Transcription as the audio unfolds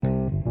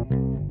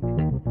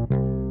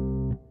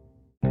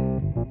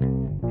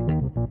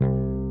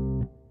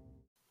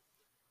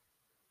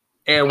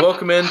And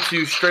welcome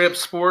into Straight Up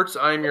Sports.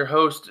 I'm your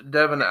host,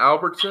 Devin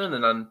Albertson,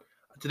 and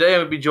today I'm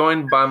going to be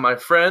joined by my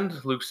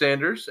friend, Luke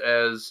Sanders,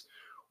 as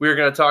we're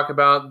going to talk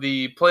about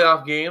the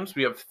playoff games.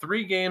 We have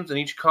 3 games in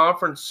each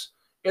conference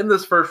in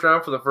this first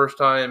round for the first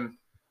time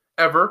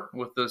ever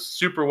with the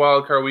Super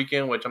Wildcard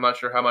Weekend, which I'm not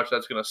sure how much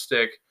that's going to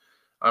stick.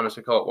 I'm just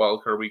going to call it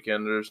Wildcard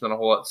Weekend. There's not a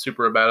whole lot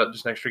super about it,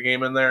 just an extra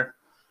game in there.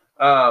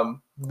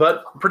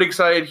 But pretty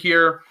excited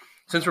here.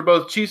 Since we're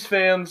both Chiefs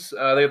fans,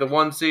 they have the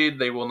 1 seed.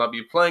 They will not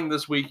be playing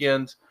this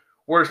weekend.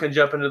 We're just going to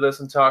jump into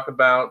this and talk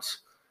about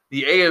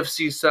the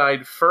AFC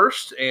side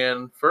first.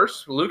 And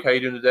first, Luke, how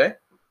you doing today?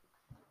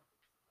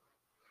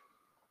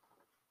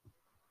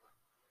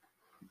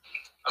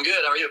 I'm good.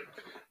 How are you?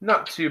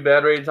 Not too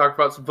bad. Ready to talk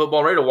about some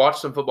football. Ready to watch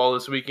some football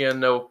this weekend.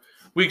 No,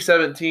 Week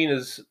 17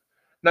 is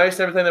nice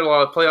and everything. There are a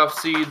lot of playoff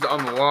seeds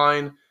on the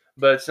line,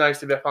 but it's nice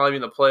to finally be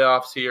in the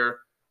playoffs here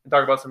and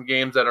talk about some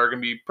games that are going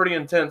to be pretty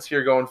intense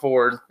here going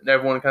forward. And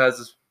everyone kind of has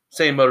the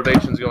same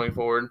motivations going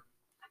forward.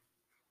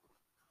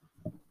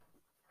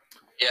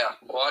 Yeah,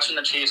 watching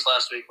the Chiefs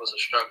last week was a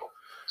struggle.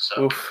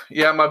 So. Oof.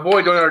 Yeah, my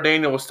boy Daniel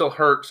Daniel was still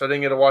hurt, so I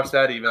didn't get to watch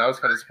that even. I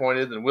was kind of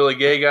disappointed. And Willie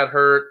Gay got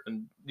hurt,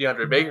 and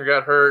DeAndre Baker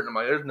got hurt. And I'm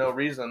like, there's no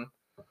reason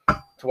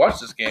to watch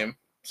this game.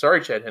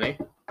 Sorry, Chad Henne.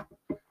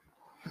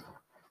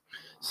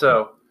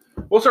 So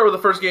we'll start with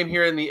the first game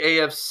here in the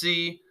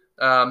AFC.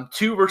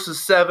 2 versus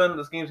 7.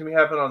 This game's going to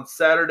be happening on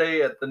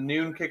Saturday at the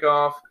noon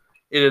kickoff.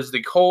 It is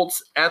the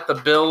Colts at the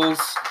Bills.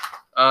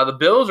 The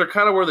Bills are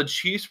kind of where the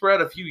Chiefs were at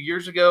a few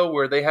years ago,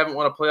 where they haven't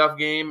won a playoff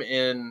game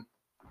in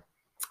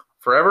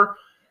forever.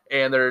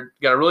 And they've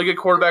got a really good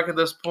quarterback at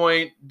this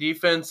point.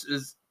 Defense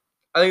is,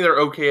 I think they're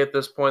okay at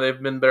this point. They've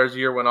been better as the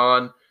year went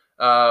on.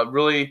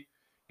 Really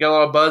got a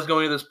lot of buzz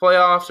going into this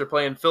playoffs. They're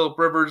playing Phillip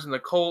Rivers and the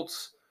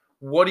Colts.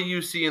 What do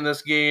you see in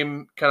this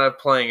game kind of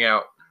playing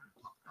out?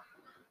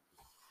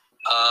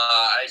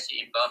 I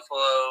see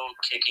Buffalo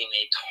kicking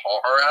the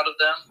tar out of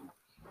them.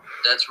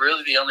 That's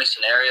really the only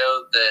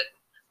scenario that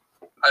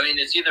 – I mean,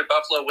 it's either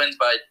Buffalo wins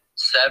by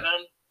 7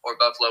 or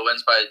Buffalo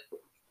wins by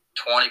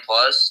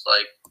 20-plus.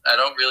 Like, I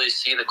don't really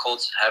see the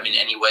Colts having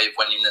any way of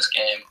winning this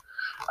game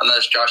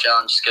unless Josh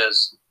Allen just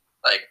goes,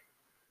 like,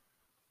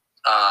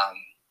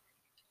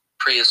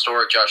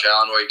 prehistoric Josh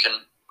Allen where he can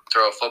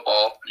throw a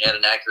football and he had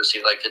an accuracy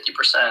of like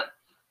 50%.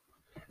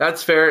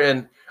 That's fair,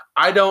 and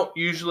I don't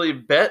usually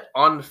bet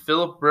on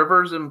Phillip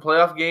Rivers in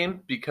playoff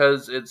games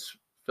because it's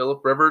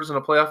Phillip Rivers in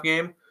a playoff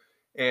game,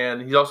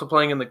 and he's also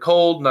playing in the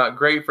cold. Not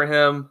great for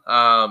him.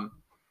 I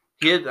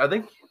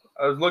think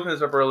I was looking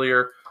this up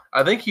earlier.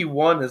 I think he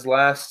won his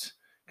last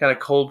kind of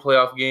cold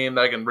playoff game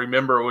that I can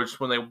remember, which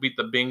when they beat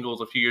the Bengals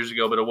a few years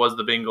ago, but it was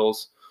the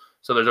Bengals,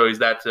 so there's always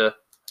that to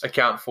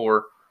account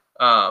for.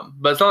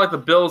 But it's not like the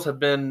Bills have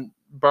been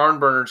barn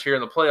burners here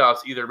in the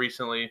playoffs either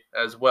recently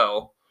as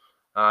well.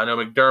 I know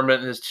McDermott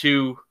in his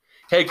 2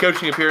 head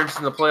coaching appearances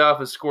in the playoff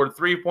has scored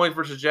 3 points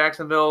versus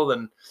Jacksonville,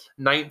 then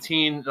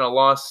 19 in a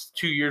loss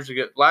 2 years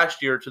ago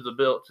last year to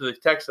the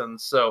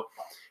Texans. So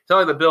it's not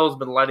like the Bills have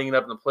been lighting it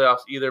up in the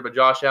playoffs either, but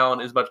Josh Allen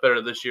is much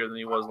better this year than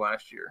he was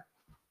last year.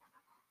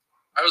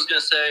 I was going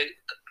to say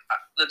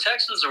the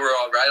Texans were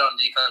all right on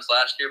defense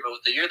last year, but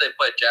with the year they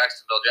played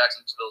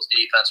Jacksonville's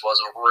defense was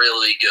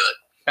really good.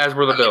 As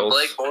were the Bills.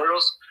 Blake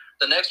Bortles,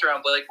 the next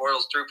round, Blake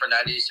Bortles threw for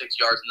 96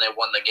 yards and they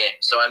won the game.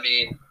 So, I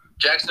mean,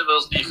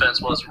 Jacksonville's defense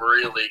was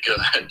really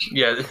good.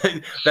 Yeah,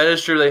 that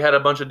is true. They had a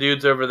bunch of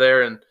dudes over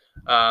there, and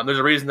there's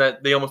a reason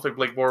that they almost took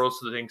Blake Bortles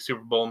to the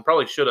Super Bowl and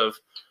probably should have,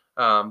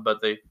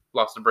 but they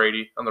lost to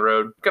Brady on the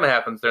road. Kind of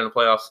happens there in the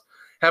playoffs.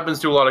 Happens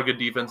to a lot of good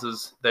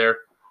defenses there,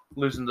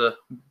 losing to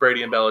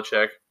Brady and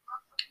Belichick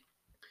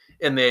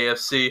in the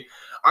AFC.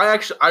 I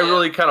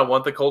really kind of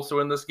want the Colts to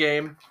win this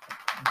game,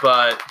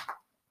 but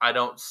I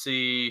don't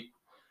see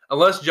 –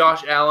 unless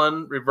Josh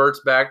Allen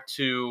reverts back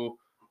to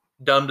 –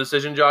 dumb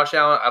decision, Josh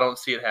Allen, I don't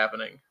see it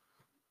happening.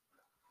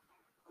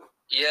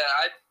 Yeah,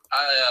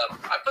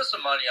 I put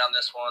some money on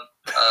this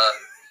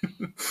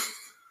one.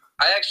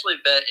 I actually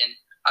bet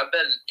an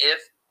if,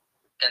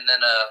 and then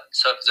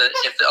so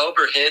if the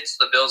over hits,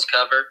 the Bills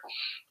cover,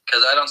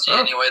 because I don't see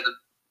any way the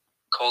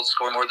Colts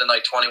score more than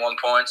like 21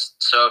 points.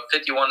 So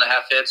if 51.5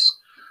 hits,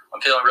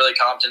 I'm feeling really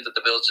confident that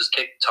the Bills just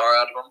kick the tar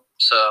out of them.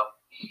 So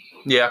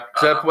yeah,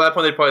 so at that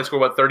point they probably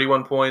score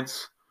 31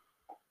 points.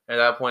 At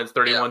that point, it's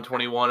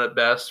 31-21 at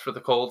best for the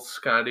Colts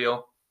kind of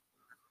deal.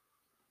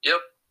 Yep.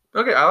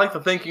 Okay, I like the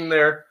thinking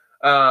there.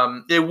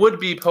 It would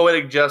be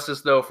poetic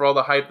justice, though, for all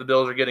the hype the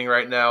Bills are getting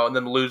right now, and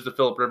then lose to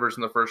Phillip Rivers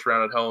in the first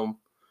round at home.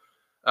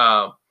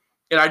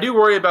 And I do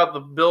worry about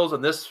the Bills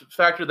in this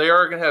factor. They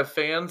are going to have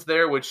fans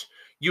there, which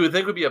you would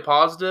think would be a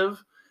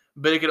positive,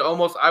 but it could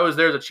almost – I was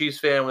there as a Chiefs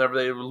fan whenever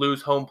they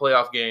lose home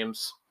playoff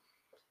games.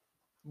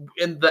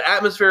 In the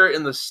atmosphere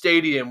in the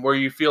stadium where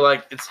you feel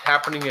like it's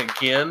happening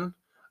again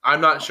 – I'm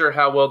not sure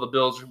how well the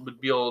Bills would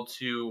be able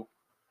to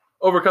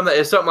overcome that.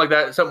 It's something like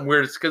that, something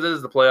weird. It's because it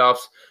is the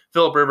playoffs.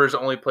 Phillip Rivers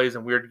only plays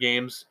in weird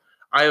games.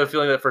 I have a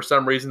feeling that for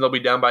some reason they'll be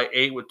down by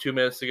 8 with 2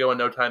 minutes to go and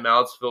no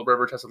timeouts. Phillip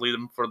Rivers has to lead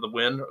them for the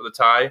win or the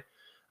tie.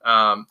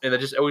 And that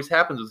just always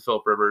happens with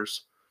Phillip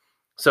Rivers.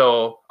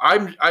 So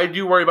I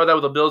do worry about that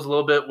with the Bills a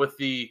little bit with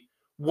the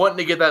wanting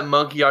to get that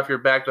monkey off your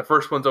back. The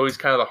first one's always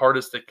kind of the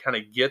hardest to kind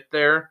of get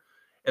there.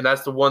 And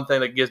that's the one thing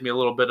that gives me a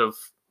little bit of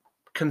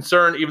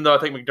concern, even though I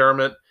think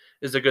McDermott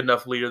is a good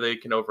enough leader they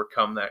can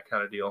overcome that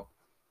kind of deal.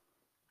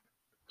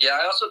 Yeah,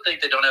 I also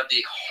think they don't have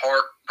the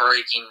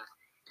heartbreaking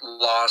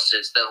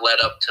losses that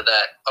led up to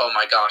that. Oh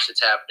my gosh,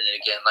 it's happening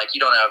again. Like, you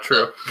don't have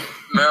the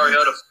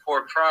Mariota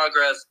forward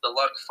progress, the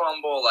Luck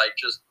fumble. Like,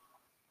 just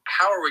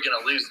how are we going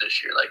to lose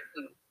this year? Like,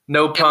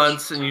 no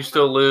punts and you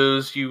still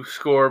lose. You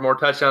score more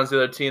touchdowns than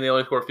the other team. They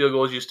only score field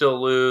goals. You still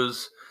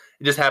lose.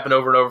 It just happened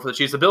over and over for the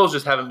Chiefs. The Bills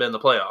just haven't been in the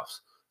playoffs.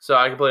 So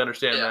I completely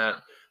understand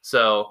that.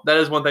 So that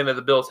is one thing that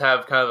the Bills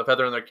have kind of a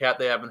feather in their cap.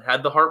 They haven't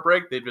had the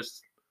heartbreak. They've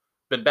just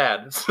been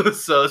bad. So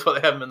that's why they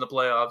haven't been in the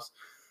playoffs.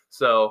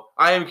 So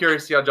I am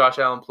curious to see how Josh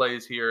Allen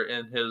plays here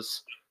in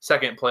his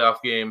second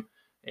playoff game.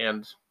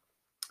 And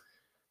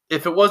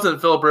if it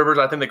wasn't Phillip Rivers,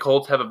 I think the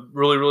Colts have a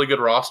really, really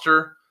good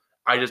roster.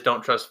 I just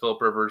don't trust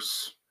Phillip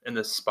Rivers in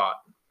this spot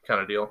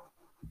kind of deal.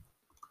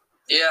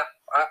 Yeah,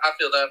 I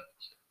feel that.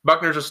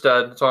 Buckner's a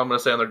stud. That's all I'm going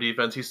to say on their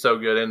defense. He's so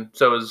good. And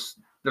so is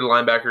their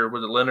linebacker.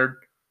 Was it Leonard?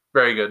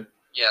 Very good.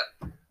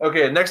 Yeah.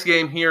 Okay, next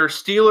game here.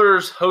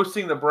 Steelers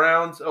hosting the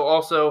Browns. Oh,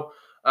 also,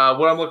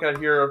 what I'm looking at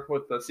here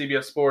with the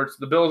CBS Sports,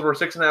 the Bills were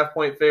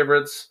 6.5-point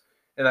favorites,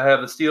 and I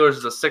have the Steelers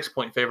as a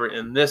 6-point favorite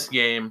in this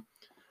game.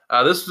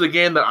 This was a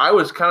game that I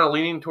was kind of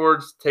leaning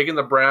towards taking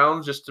the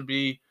Browns just to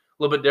be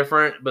a little bit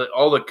different, but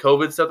all the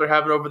COVID stuff they're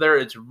having over there,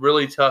 it's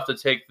really tough to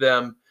take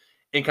them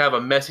in kind of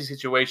a messy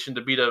situation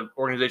to beat an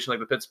organization like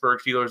the Pittsburgh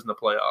Steelers in the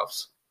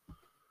playoffs.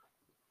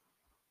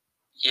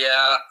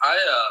 Yeah,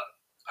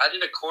 I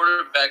did a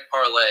quarterback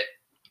parlay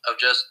of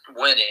just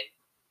winning,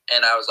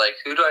 and I was like,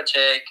 who do I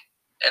take?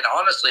 And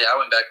honestly, I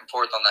went back and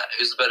forth on that.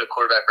 Who's the better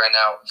quarterback right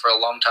now for a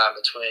long time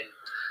between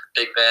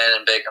Big Ben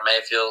and Baker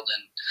Mayfield?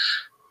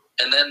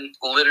 And then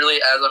literally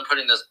as I'm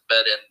putting this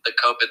bet in, the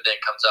COVID thing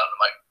comes out, and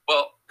I'm like,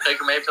 well,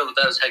 Baker Mayfield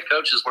without his head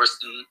coach is worse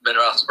than Ben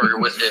Roethlisberger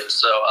with his.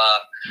 So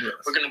Yes.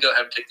 We're going to go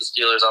ahead and pick the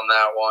Steelers on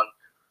that one.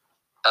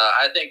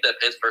 I think that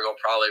Pittsburgh will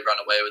probably run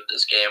away with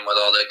this game with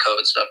all the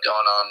COVID stuff going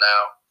on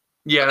now.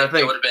 Yeah, and I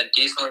think it would have been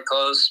decently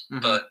close,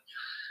 but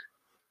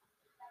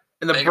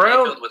and the Baker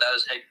Browns Mayfield without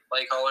his head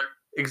play caller.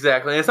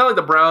 Exactly. And it's not like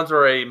the Browns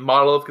are a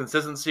model of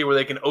consistency where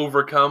they can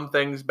overcome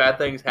bad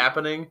things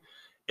happening.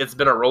 It's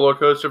been a roller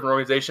coaster of an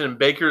organization, and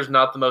Baker's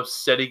not the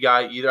most steady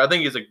guy either. I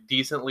think he's a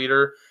decent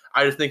leader.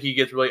 I just think he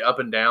gets really up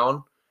and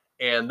down,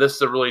 and this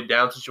is a really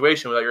down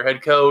situation without your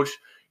head coach.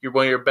 You're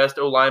one of your best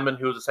O-linemen,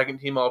 who was a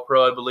second-team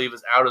All-Pro, I believe,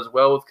 is out as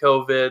well with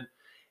COVID.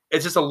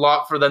 It's just a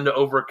lot for them to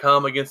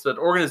overcome against an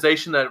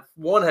organization that,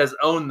 one, has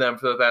owned them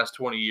for the past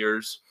 20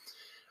 years.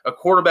 A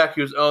quarterback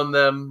who's owned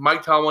them.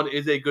 Mike Tomlin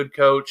is a good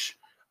coach.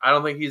 I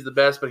don't think he's the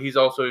best, but he's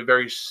also a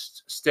very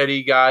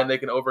steady guy, and they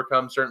can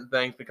overcome certain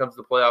things when it comes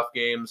to the playoff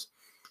games.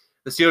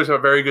 The Steelers have a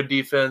very good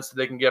defense that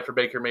they can get after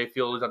Baker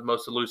Mayfield, who's not the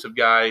most elusive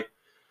guy.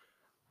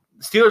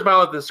 The Steelers might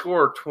have to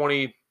score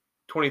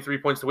 23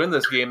 points to win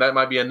this game. That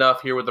might be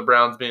enough here with the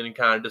Browns being in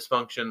kind of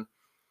dysfunction.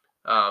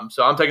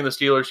 So I'm taking the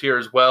Steelers here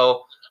as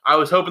well. I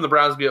was hoping the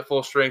Browns would be at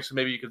full strength, so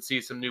maybe you could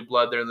see some new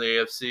blood there in the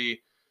AFC.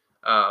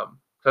 I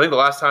think the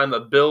last time the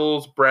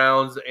Bills,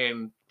 Browns,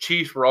 and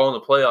Chiefs were all in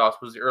the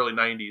playoffs was the early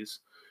 90s.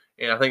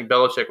 And I think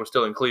Belichick was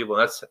still in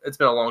Cleveland. It's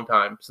been a long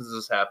time since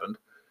this happened.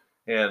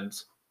 And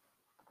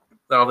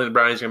I don't think the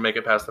Brownies are going to make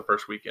it past the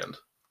first weekend.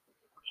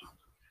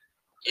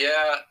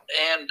 Yeah,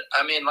 and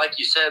I mean, like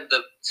you said,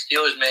 the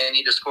Steelers may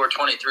need to score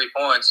 23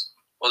 points.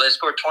 Well, they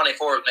scored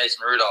 24 with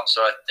Mason Rudolph,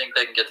 so I think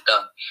they can get it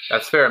done.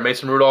 That's fair.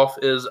 Mason Rudolph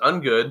is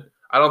ungood.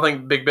 I don't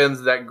think Big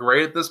Ben's that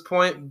great at this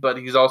point, but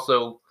he's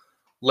also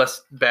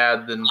less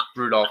bad than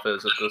Rudolph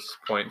is at this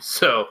point.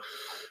 So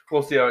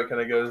we'll see how it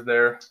kind of goes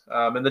there.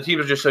 And the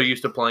teams are just so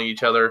used to playing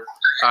each other.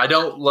 I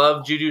don't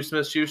love Juju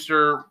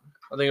Smith-Schuster.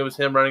 I think it was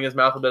him running his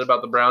mouth a bit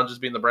about the Browns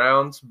just being the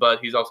Browns, but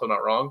he's also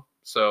not wrong.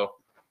 So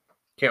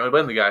can't really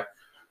blame the guy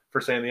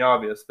for saying the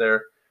obvious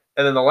there.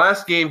 And then the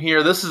last game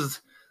here, this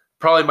is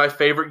probably my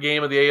favorite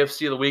game of the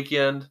AFC of the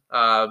weekend.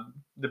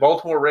 The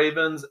Baltimore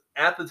Ravens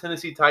at the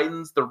Tennessee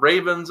Titans. The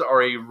Ravens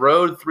are a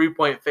road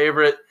 3-point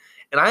favorite,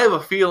 and I have a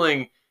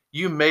feeling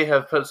you may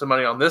have put some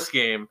money on this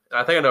game, and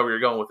I think I know where you're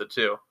going with it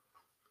too.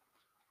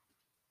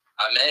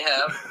 I may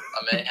have.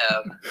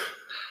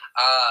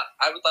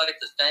 I would like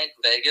to thank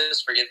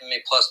Vegas for giving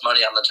me plus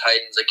money on the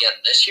Titans again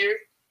this year.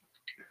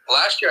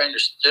 Last year I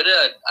understood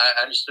it.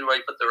 I understood why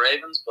you put the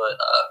Ravens, but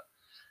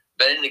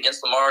betting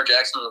against Lamar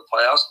Jackson in the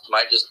playoffs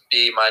might just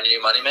be my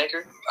new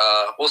moneymaker.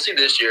 We'll see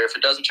this year. If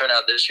it doesn't turn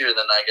out this year,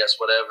 then I guess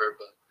whatever.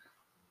 But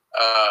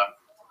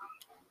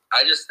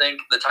I just think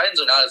the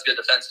Titans are not as good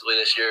defensively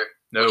this year,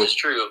 which is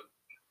true.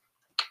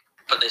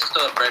 But they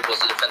still have Vrabel's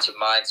defensive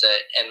mindset,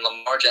 and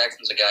Lamar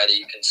Jackson's a guy that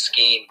you can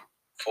scheme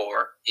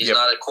for. He's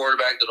not a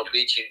quarterback that'll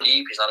beat you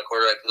deep. He's not a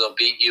quarterback that'll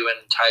beat you in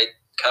tight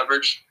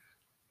coverage.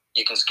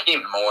 You can scheme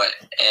him away,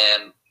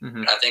 and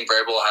I think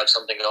Vrabel will have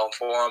something going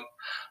for him.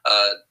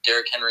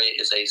 Derrick Henry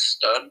is a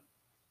stud.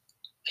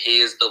 He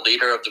is the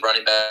leader of the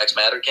Running Backs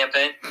Matter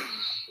campaign.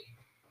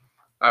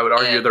 I would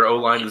argue their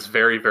O-line is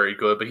very, very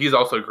good, but he's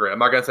also great. I'm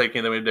not going to say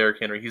can't win Derrick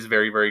Henry. He's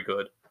very, very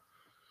good.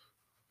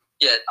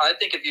 Yeah, I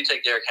think if you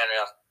take Derrick Henry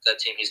off that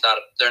team,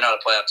 they're not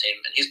a playoff team,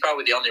 and he's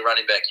probably the only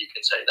running back you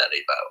can say that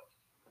about.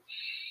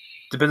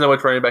 Depends on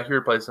which running back you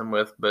replace him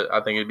with, but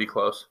I think it'd be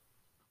close.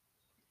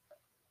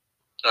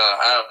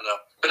 I don't know.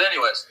 But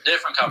anyways,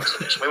 different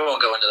conversation. We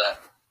won't go into that.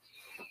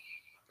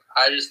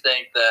 I just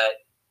think that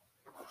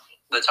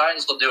the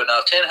Titans will do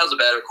enough. Tannehill's a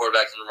better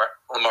quarterback than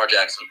Lamar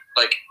Jackson.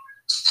 Like,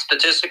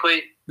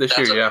 statistically, that's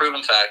a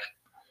proven fact.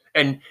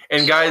 And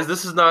guys,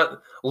 this is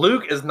not –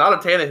 Luke is not a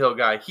Tannehill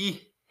guy.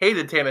 He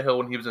hated Tannehill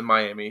when he was in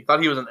Miami.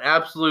 Thought he was an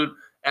absolute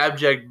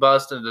abject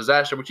bust and a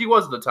disaster, which he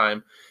was at the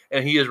time,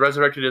 and he has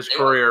resurrected his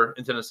career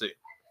in Tennessee.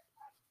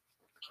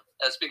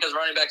 That's because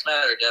running backs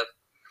matter, Dev.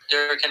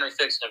 Derrick Henry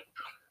fixed him.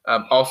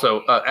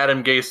 Also,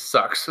 Adam Gase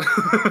sucks.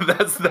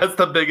 that's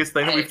the biggest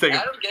thing we've taken.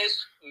 Adam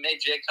Gase made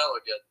Jay Cutler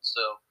good, so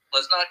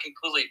let's not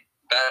completely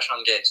bash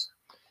on Gase.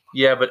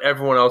 Yeah, but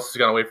everyone else has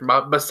gone away from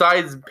him.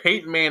 Besides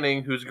Peyton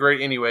Manning, who's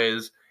great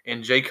anyways,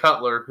 and Jay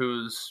Cutler,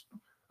 who's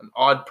an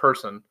odd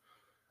person.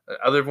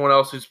 Everyone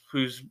else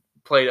who's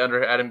played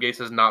under Adam Gase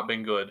has not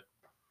been good.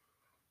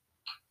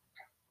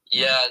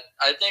 Yeah,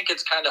 I think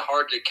it's kind of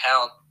hard to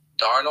count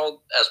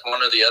Darnold as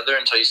one or the other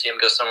until you see him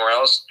go somewhere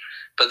else.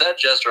 But that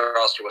Jets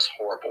roster was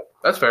horrible.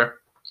 That's fair.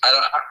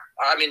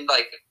 I mean,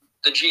 like,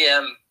 the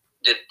GM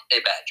did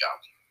a bad job.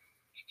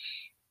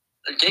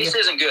 Gase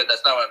isn't good.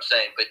 That's not what I'm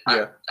saying. But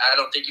I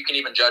don't think you can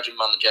even judge him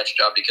on the Jets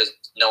job because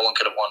no one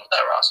could have won with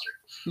that roster.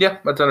 Yeah,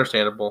 that's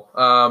understandable.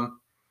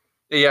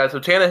 Yeah, so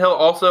Tannehill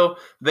also,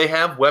 they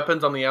have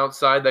weapons on the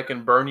outside that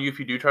can burn you if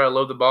you do try to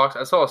load the box.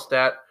 I saw a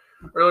stat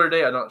earlier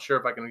today. I'm not sure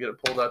if I can get it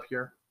pulled up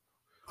here.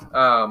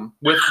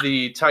 With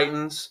the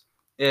Titans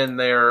in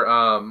their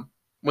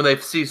when they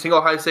see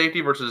single high safety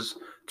versus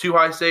two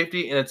high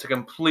safety, and it's a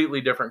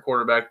completely different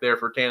quarterback there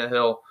for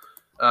Tannehill.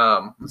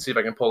 Let's see if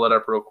I can pull that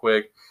up real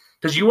quick.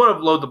 Because you want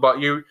to load the box.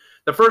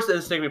 The first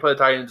instinct when you play the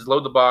Titans is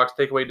load the box,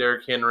 take away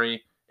Derrick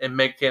Henry, and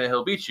make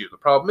Tannehill beat you. The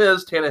problem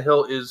is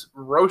Tannehill is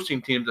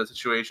roasting teams in that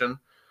situation.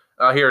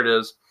 Here it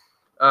is.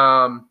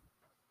 Tannehill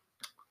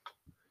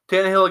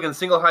against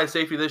single high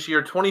safety this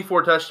year,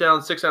 24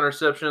 touchdowns, 6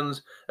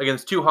 interceptions.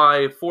 Against two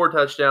high, 4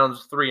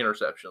 touchdowns, 3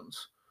 interceptions.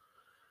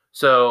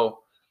 So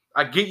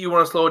I get you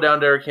want to slow down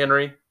Derrick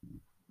Henry,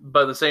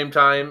 but at the same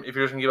time, if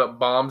you're just going to give up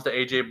bombs to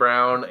A.J.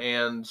 Brown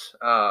and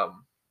I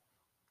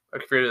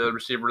forget who the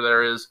receiver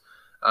there is,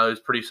 who's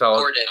pretty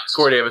solid.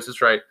 Corey Davis,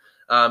 that's right.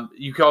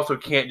 You also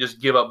can't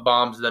just give up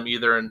bombs to them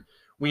either. And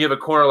when you have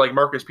a corner like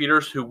Marcus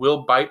Peters who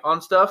will bite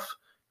on stuff,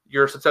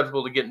 you're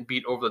susceptible to getting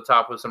beat over the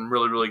top with some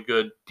really, really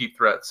good deep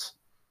threats.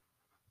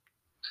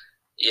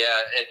 Yeah,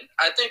 and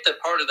I think that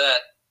part of that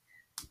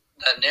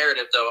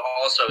narrative, though,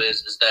 also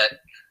is that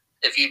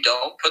if you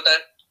don't put that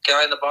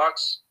guy in the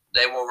box,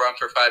 they will run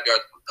for 5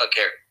 yards a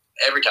carry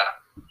every time.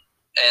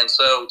 And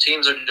so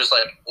teams are just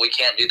like, we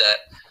can't do that.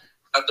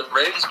 If the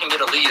Ravens can get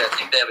a lead, I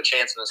think they have a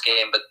chance in this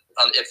game. But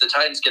if the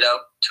Titans get out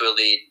to a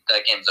lead,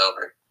 that game's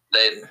over.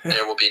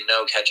 There will be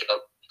no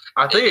catch-up.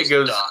 I think it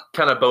goes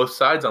kind of both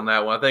sides on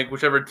that one. I think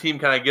whichever team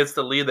kind of gets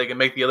the lead, they can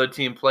make the other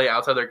team play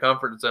outside their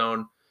comfort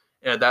zone.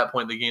 And at that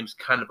point, the game's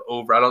kind of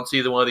over. I don't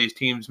see one of these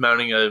teams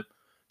mounting a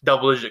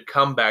double-digit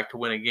comeback to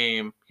win a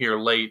game here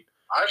late.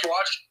 I've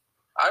watched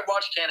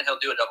Tannehill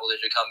do a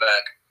double-digit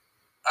comeback.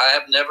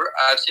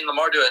 I've seen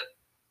Lamar do it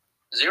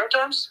 0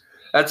 times.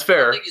 That's fair.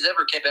 I don't think he's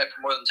ever came back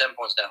from more than 10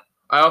 points down.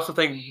 I also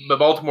think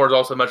Baltimore is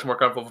also much more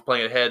comfortable for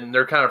playing ahead, and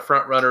they're kind of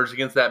front runners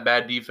against that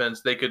bad defense.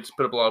 They could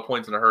put up a lot of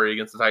points in a hurry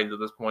against the Titans at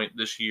this point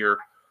this year.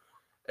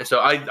 And so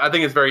I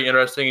think it's very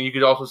interesting, and you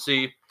could also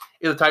see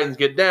if the Titans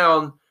get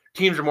down,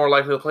 teams are more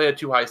likely to play a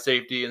too high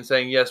safety and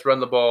saying, yes, run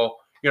the ball.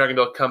 You're not going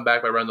to be able to come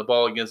back by running the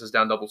ball against us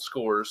down double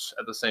scores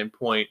at the same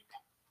point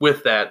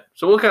with that.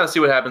 So we'll kind of see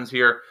what happens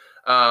here.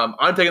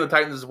 I'm taking the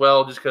Titans as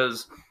well just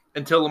because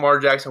until Lamar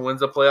Jackson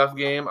wins a playoff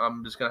game,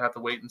 I'm just going to have to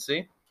wait and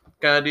see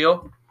kind of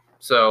deal.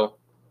 So,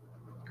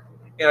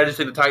 and I just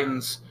think the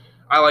Titans,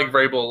 I like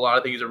Vrabel a lot.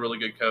 I think he's a really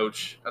good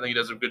coach. I think he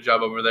does a good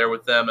job over there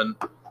with them, and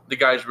the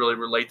guys really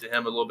relate to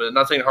him a little bit. I'm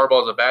not saying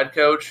Harbaugh is a bad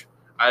coach.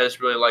 I just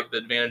really like the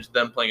advantage of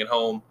them playing at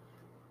home.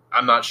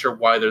 I'm not sure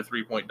why they're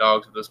 3-point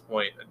dogs at this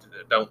point.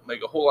 It don't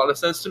make a whole lot of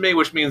sense to me,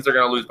 which means they're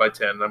going to lose by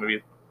 10. I'm going to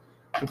be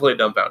completely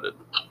dumbfounded.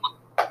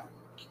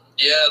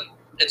 Yeah,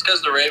 it's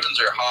because the Ravens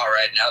are hot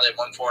right now. They've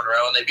won 4 in a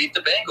row, and they beat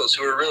the Bengals,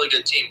 who are a really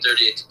good team,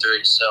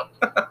 38-3. So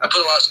I put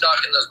a lot of stock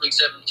in those Week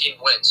 17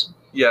 wins.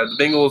 Yeah,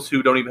 the Bengals,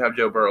 who don't even have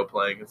Joe Burrow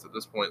playing at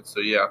this point. So,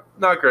 yeah,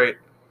 not great.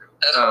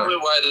 That's probably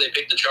why they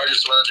picked the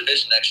Chargers to win the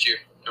division next year.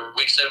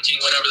 Week 17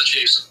 win over the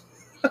Chiefs.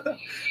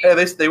 Hey,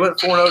 they went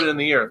 4-0 in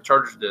the year. The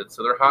Chargers did,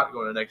 so they're hot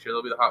going into next year.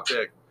 They'll be the hot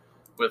pick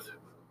with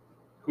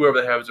whoever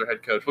they have as their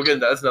head coach. We'll get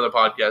into that. That's another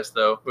podcast,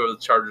 though. Whoever the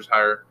Chargers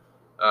hire,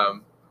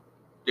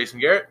 Jason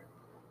Garrett,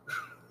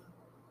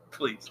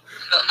 please,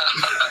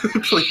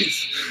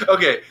 please.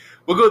 Okay,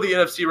 we'll go to the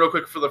NFC real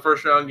quick for the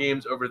first round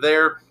games over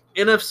there.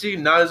 NFC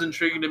not as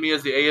intriguing to me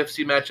as the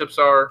AFC matchups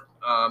are,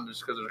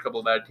 just because there's a couple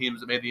of bad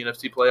teams that made the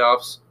NFC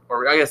playoffs,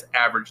 or I guess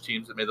average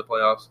teams that made the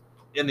playoffs.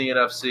 in the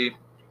NFC.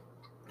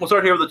 We'll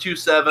start here with the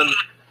 2-7.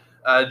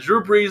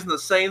 Drew Brees and the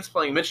Saints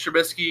playing Mitch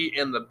Trubisky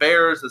and the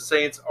Bears. The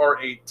Saints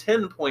are a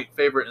 10-point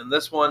favorite in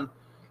this one.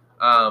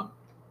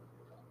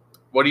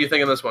 What do you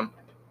think of this one?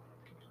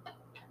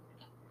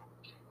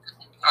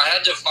 I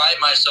had to fight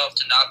myself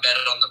to not bet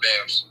on the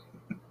Bears.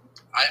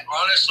 I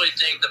honestly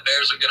think the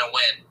Bears are going to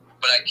win,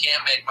 but I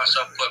can't make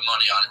myself put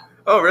money on it.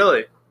 Oh,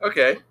 really?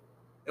 Okay.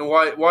 And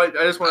why?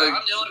 I just want to.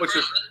 I'm the only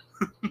person.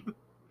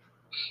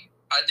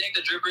 I think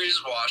that Drew Brees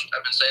is washed.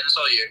 I've been saying this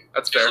all year.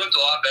 That's fair. He's looked a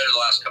lot better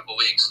the last couple of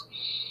weeks.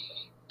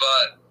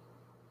 But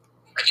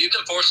if you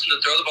can force him to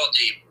throw the ball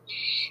deep,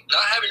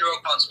 not having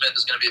Roquan Smith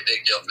is going to be a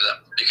big deal for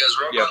them because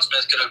Roquan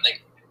Smith could have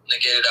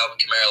negated Alvin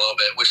Kamara a little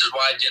bit, which is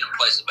why I didn't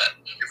place the bet.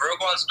 If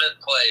Roquan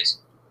Smith plays,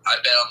 I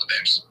bet on the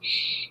Bears.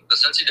 But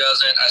since he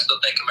doesn't, I still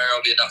think Kamara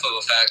will be enough of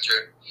a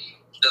factor.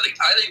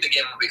 I think the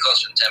game will be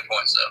closer to 10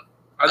 points, though.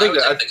 I think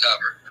the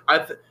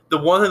cover. The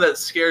one thing that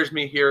scares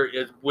me here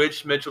is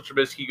which Mitchell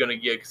Trubisky going to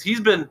get, because he's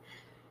been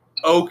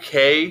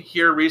okay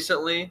here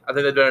recently. I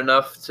think they've done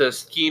enough to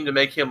scheme to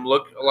make him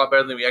look a lot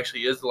better than he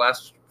actually is the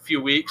last few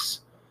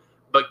weeks.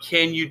 But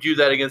can you do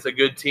that against a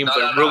good team with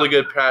a really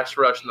good pass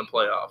rush in the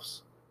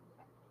playoffs?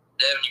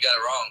 Devin, you got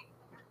it wrong.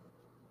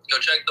 Go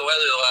check the weather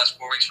the last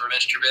 4 weeks for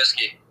Mitch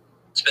Trubisky.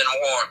 It's been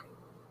warm.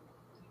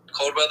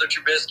 Cold weather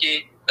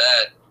Trubisky,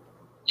 bad.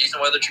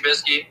 Decent weather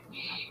Trubisky,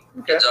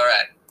 It's all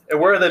right. And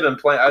where have they been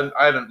playing?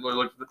 I haven't really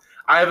looked.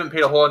 I haven't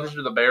paid a whole lot of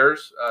attention to the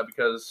Bears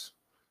because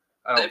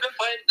they've been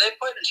playing. They've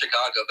played in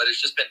Chicago, but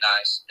it's just been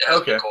nice. It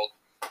hasn't been cold.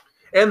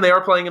 And they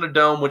are playing in a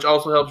dome, which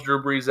also helps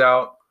Drew Brees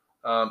out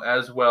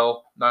as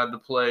well. Not to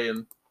play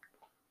in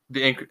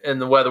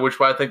the weather, which is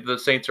why I think the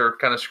Saints are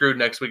kind of screwed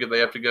next week if they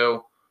have to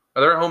go.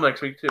 They're at home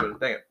next week too.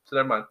 Dang it! So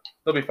never mind.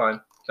 They'll be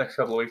fine next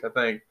couple of weeks, I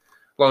think,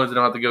 as long as they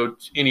don't have to go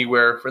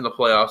anywhere in the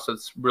playoffs.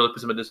 That's really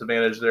puts them at a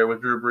disadvantage there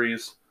with Drew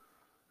Brees.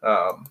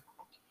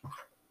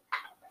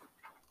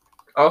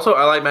 Also,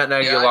 I like Matt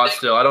Nagy a lot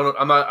still. I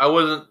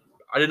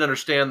didn't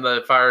understand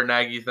the fire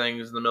Nagy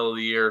things in the middle of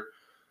the year.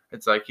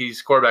 It's like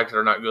he's quarterbacks that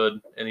are not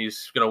good, and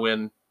he's going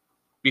to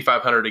be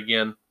 500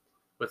 again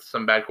with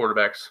some bad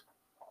quarterbacks.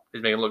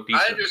 He's making it look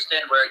decent. I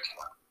understand where it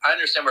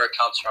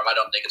comes from. I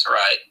don't think it's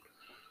right,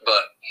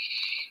 but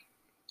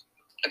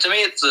to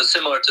me, it's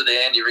similar to the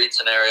Andy Reid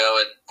scenario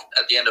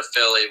at the end of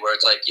Philly, where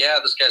it's like, yeah,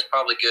 this guy's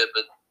probably good,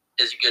 but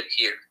is he good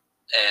here?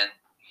 And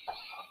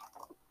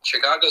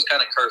Chicago's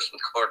kind of cursed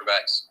with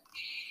quarterbacks.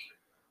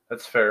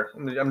 That's fair.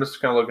 I'm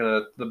just kind of looking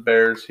at the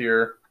Bears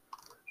here.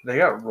 They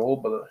got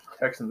rolled by the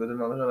Texans. I did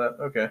not know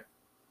that. Okay.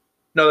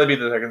 No, they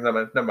beat the Texans.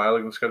 Never mind. I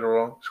looked at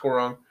the score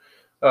wrong.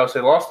 So they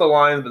lost the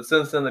Lions, but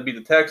since then they beat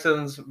the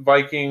Texans,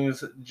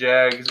 Vikings,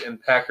 Jags,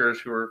 and Packers,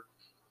 who were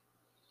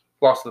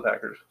lost to the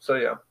Packers. So,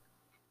 yeah.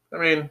 I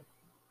mean,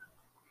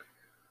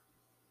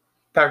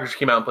 Packers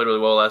came out and played really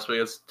well last week.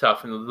 It's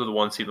tough. And they're the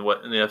one seed in the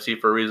NFC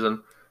for a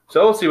reason.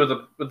 So we'll see with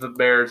the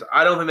Bears.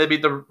 I don't think they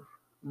beat the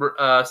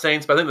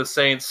Saints, but I think the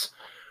Saints,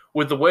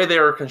 with the way they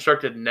are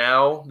constructed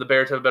now, the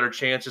Bears have a better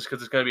chance just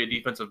because it's going to be a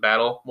defensive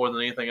battle more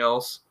than anything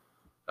else.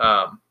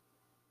 I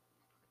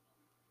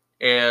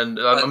think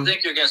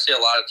you're going to see a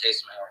lot of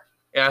Taysom Hill.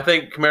 And I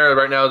think Kamara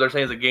right now, they're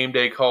saying it's a game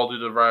day call due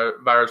to the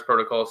virus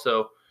protocol.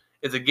 So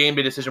it's a game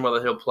day decision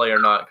whether he'll play or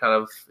not, kind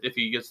of if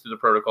he gets through the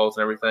protocols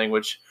and everything,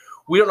 which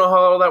we don't know how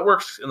all that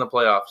works in the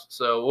playoffs.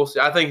 So we'll see.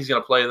 I think he's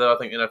going to play, though. I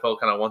think NFL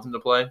kind of wants him to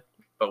play.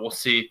 But we'll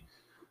see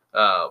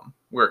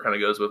where it kind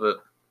of goes with it.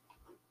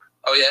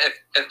 Oh,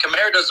 yeah. If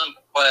Kamara doesn't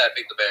play, I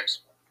pick the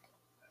Bears.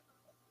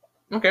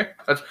 Okay.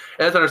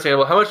 That's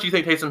understandable. How much do you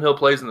think Taysom Hill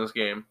plays in this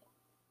game?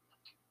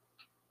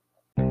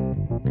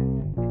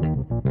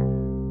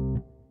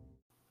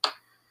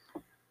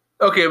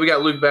 Okay, we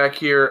got Luke back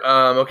here.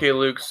 Okay,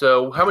 Luke,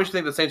 so how much do you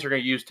think the Saints are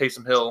going to use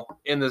Taysom Hill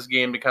in this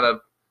game to kind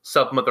of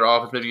supplement their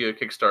offense, maybe get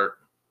a kickstart?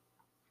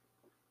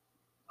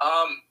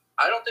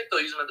 I don't think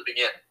they'll use him at the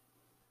beginning.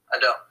 I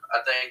don't. I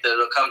think that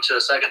it'll come to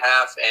the second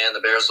half, and the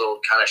Bears will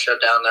kind of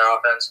shut down their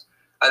offense.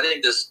 I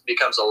think this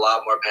becomes a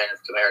lot more pain if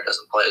Kamara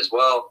doesn't play as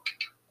well.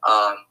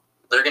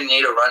 They're going to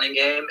need a running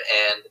game,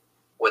 and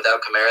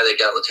without Kamara, they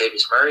got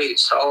Latavius Murray.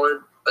 He's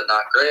solid, but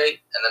not great.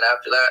 And then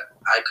after that,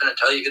 I couldn't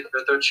tell you who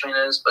their third string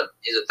is, but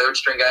he's a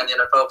third-string guy in the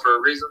NFL for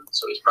a reason,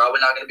 so he's probably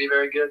not going to be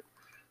very good.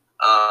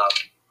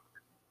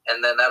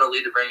 And then that'll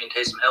lead to bringing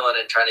Taysom Hill in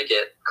and trying to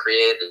get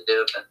creative.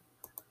 And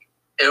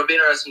it'll be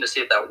interesting to see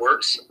if that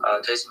works.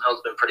 Taysom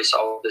Hill's been pretty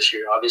solid this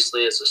year,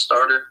 obviously, as a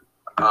starter.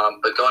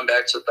 But going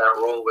back to that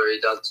role where he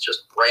does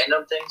just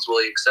random things,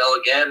 will he excel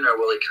again, or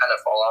will he kind of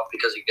fall off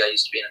because he got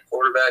used to being a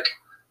quarterback?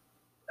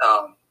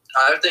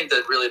 I think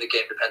that really the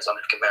game depends on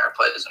if Kamara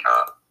plays or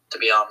not, to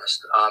be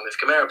honest. If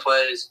Kamara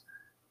plays,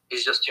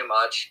 he's just too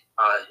much.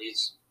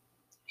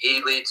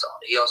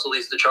 He also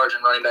leads the charge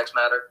in running backs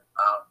matter.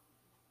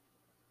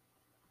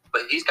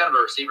 But he's kind of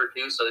a receiver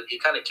too, so he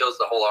kind of kills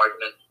the whole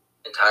argument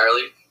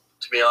entirely,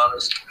 to be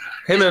honest.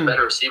 He's a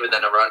better receiver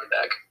than a running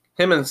back.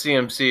 Him and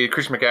CMC,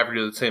 Christian McCaffrey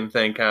do the same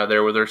thing kind of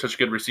there, where they're such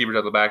good receivers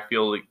out the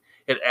backfield.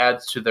 It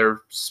adds to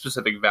their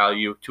specific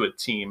value to a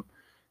team,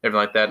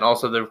 everything like that. And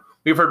also,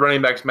 we've heard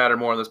running backs matter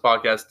more on this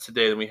podcast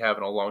today than we have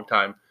in a long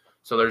time.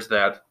 So there's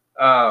that.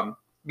 So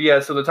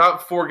the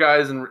top 4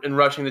 guys in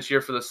rushing this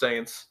year for the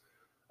Saints,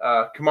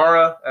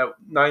 Kamara at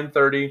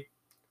 930,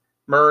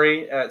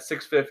 Murray at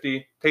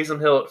 650, Taysom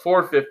Hill at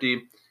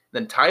 450,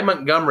 then Ty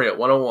Montgomery at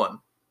 101.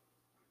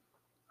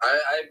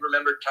 I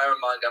remember Tyron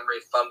Montgomery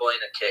fumbling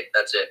a kick.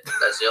 That's it.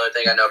 That's the only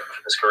thing I know from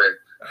his career.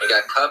 He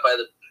got cut by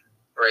the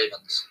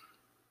Ravens.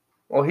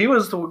 Well, he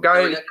was the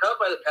guy. He got cut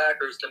by the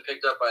Packers, then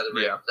picked up by the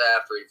Ravens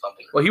after he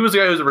fumbled. Well, he was the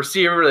guy who was a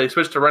receiver. They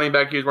switched to running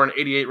back. He was wearing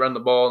 88, running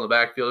the ball in the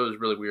backfield. It was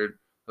really weird.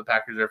 The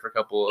Packers there for a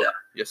couple of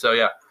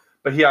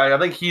But I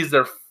think he's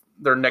their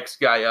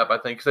next guy up. I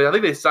think I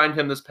think they signed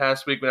him this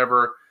past week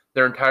whenever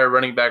their entire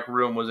running back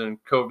room was in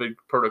COVID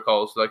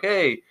protocols. So like,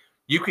 hey,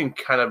 you can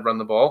kind of run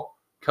the ball.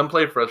 Come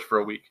play for us for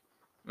a week.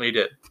 And he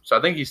did. So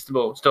I think he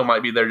still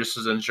might be there just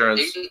as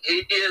insurance. He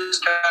is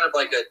kind of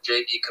like a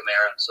J.D.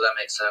 Camara, so that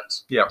makes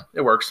sense. Yeah,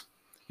 it works.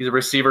 He's a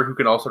receiver who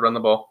can also run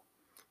the ball.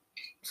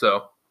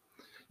 So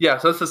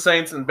that's the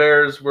Saints and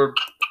Bears. We're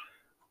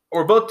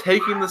both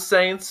taking the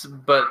Saints,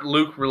 but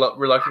Luke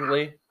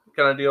reluctantly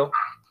kind of deal.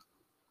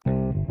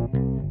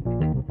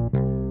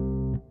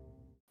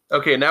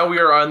 Okay, now we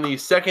are on the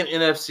second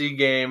NFC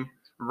game.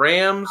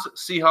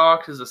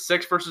 Rams-Seahawks is a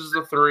 6 versus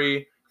the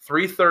 3.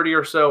 3:30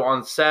 or so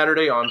on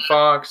Saturday on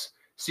Fox.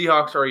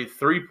 Seahawks are a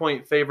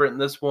 3-point favorite in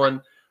this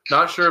one.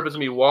 Not sure if it's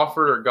going to be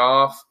Wofford or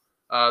Goff.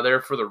 There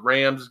for the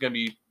Rams is going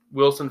to be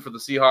Wilson for the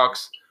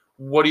Seahawks.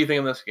 What do you think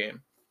of this game?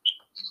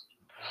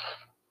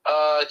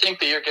 I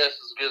think that your guess is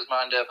as good as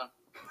mine, Devin.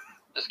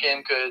 This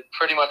game could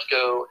pretty much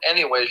go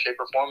any way, shape,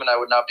 or form, and I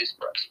would not be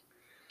surprised.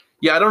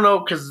 Yeah, I don't know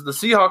because the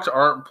Seahawks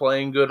aren't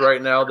playing good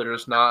right now. They're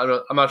just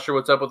not. I'm not sure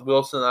what's up with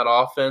Wilson in that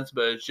offense,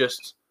 but it's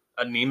just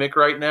anemic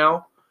right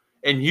now.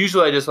 And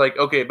usually I just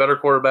better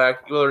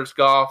quarterback, whether it's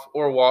Goff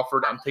or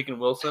Wofford, I'm taking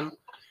Wilson.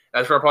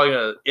 That's where I'm probably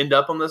going to end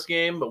up on this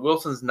game. But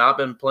Wilson's not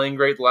been playing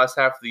great the last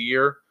half of the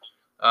year.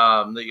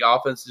 The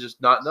offense is just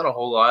not done a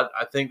whole lot.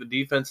 I think the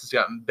defense has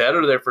gotten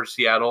better there for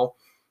Seattle,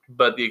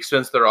 but the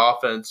expense of their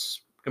offense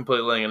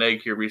completely laying an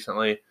egg here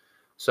recently.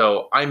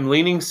 So I'm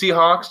leaning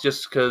Seahawks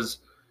just because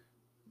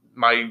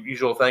my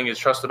usual thing is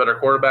trust the better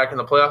quarterback in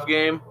the playoff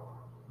game.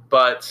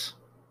 But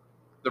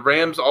the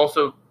Rams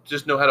also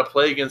just know how to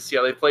play against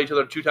Seattle. They play each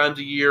other 2 times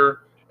a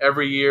year,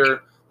 every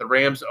year. The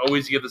Rams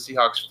always give the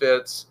Seahawks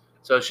fits.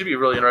 So it should be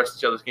really interesting to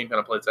see how this game kind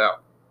of plays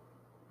out.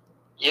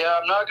 Yeah,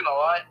 I'm not going to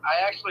lie.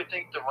 I actually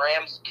think the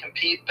Rams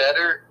compete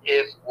better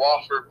if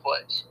Wofford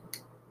plays.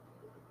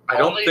 I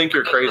don't think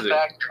you're crazy. The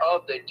fact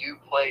of they do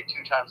play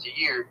 2 times a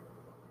year,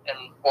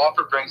 and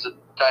Wofford brings a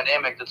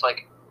dynamic that's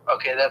like,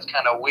 okay, that's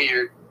kind of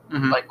weird.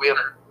 Mm-hmm. Like, we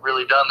haven't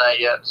really done that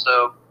yet.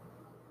 So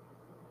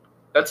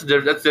that's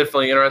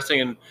definitely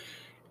interesting. And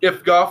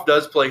if Goff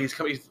does play, he's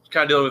kind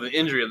of dealing with an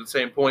injury at the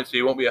same point, so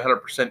he won't be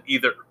 100%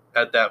 either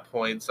at that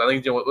point. So I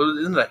think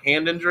isn't it a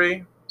hand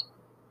injury?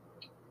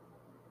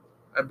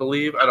 I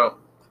believe. I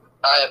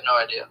have no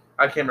idea.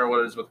 I can't remember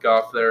what it is with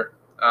Goff there.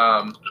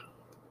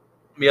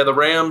 The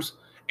Rams,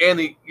 and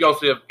you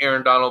also have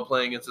Aaron Donald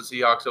playing against the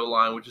Seahawks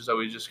O-line, which is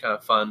always just kind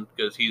of fun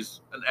because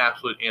he's an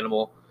absolute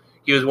animal.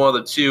 He was one of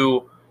the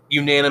 2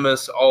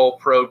 unanimous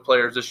All-Pro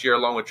players this year,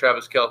 along with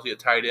Travis Kelce at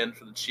tight end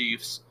for the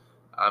Chiefs.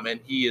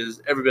 And he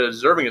is every bit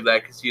deserving of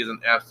that because he is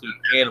an absolute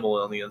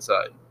animal on the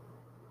inside.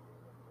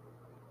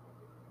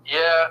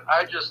 Yeah,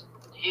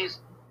 he's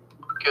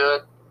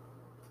good.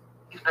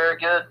 He's very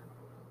good.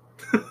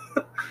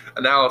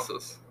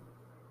 Analysis.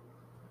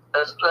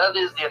 That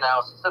is the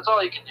analysis. That's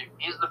all you can do.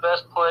 He's the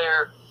best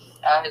player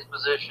at his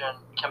position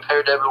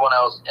compared to everyone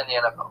else in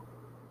the NFL.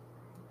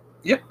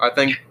 Yeah, I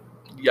think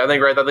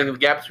right. I think the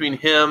gap between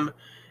him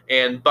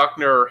and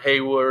Buckner or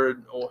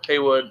Hayward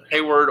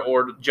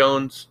or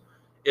Jones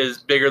is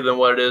bigger than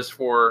what it is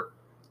for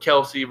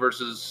Kelce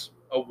versus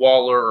a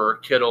Waller or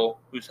a Kittle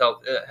who's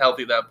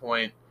healthy at that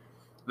point.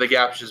 The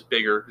gap's just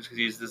bigger just because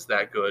he's just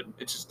that good.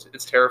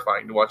 It's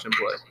terrifying to watch him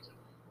play.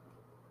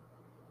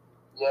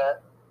 Yeah,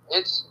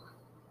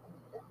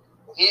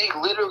 he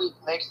literally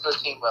makes the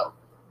team well.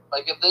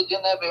 Like, if they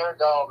didn't have Aaron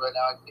Donald right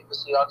now, I think the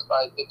Seahawks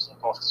by 15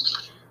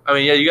 points. I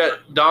mean, yeah, you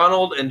got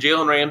Donald and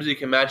Jalen Ramsey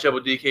can match up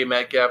with DK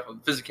Metcalf.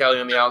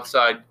 Physicality on the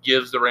outside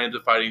gives the Rams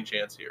a fighting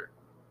chance here.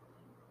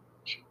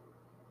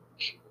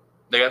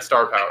 They got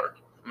star power.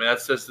 I mean,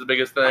 that's just the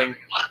biggest thing.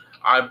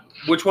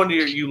 Which one are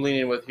you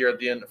leaning with here at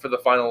the end for the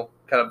final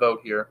kind of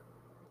vote here?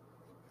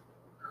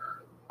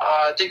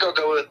 I think I'll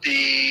go with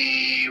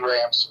the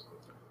Rams.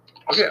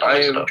 Okay,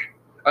 I think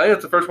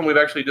that's the first one we've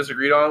actually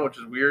disagreed on, which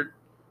is weird.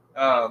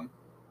 I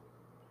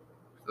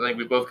think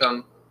we both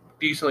come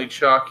decently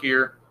chalk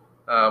here.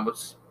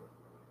 What's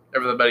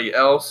everybody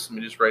else? Let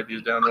me just write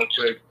these down real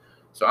quick.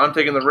 So I'm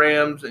taking the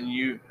Rams, and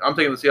I'm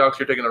taking the Seahawks.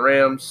 You're taking the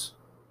Rams.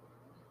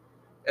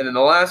 And then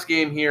the last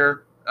game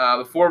here,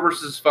 the 4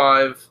 versus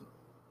 5.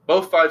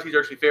 Both 5 teams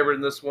are actually favored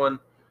in this one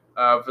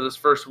for this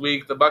first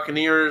week. The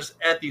Buccaneers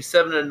at the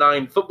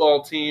 7-9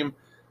 football team.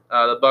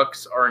 The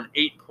Bucs are an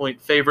 8-point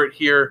favorite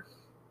here.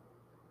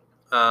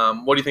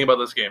 What do you think about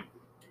this game?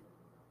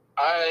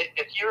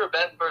 If you're a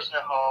betting person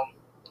at home,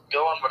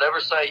 go on whatever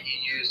site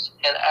you use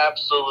and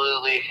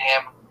absolutely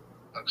hammer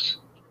Bucks.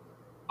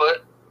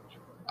 But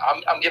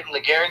I'm giving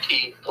the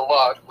guarantee, the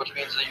lock, which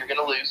means that you're going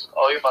to lose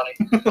all your money.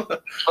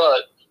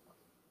 But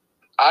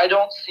I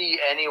don't see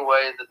any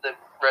way that the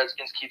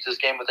Redskins keeps this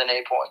game within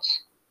 8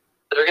 points.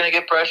 They're going to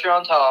get pressure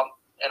on Tom,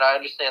 and I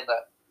understand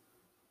that.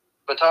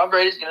 But Tom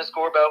Brady's going to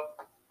score about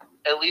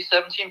at least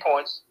 17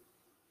 points,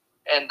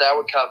 and that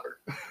would cover.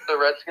 The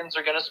Redskins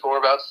are going to score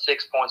about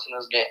 6 points in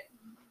this game.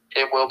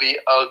 It will be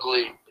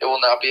ugly. It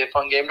will not be a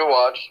fun game to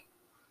watch.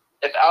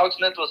 If Alex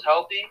Smith was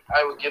healthy,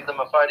 I would give them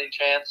a fighting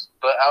chance.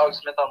 But Alex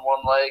Smith on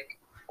one leg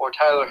or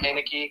Tyler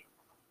Heineke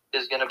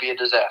is going to be a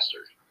disaster.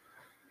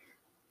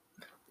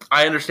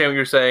 I understand what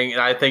you're saying,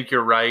 and I think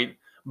you're right.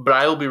 But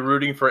I will be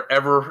rooting for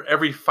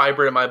every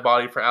fiber in my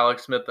body for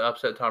Alex Smith to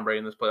upset Tom Brady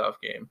in this playoff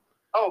game.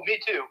 Oh, me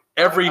too.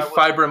 Every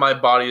fiber in my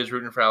body is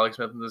rooting for Alex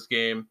Smith in this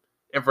game,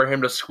 and for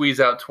him to squeeze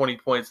out 20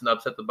 points and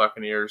upset the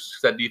Buccaneers,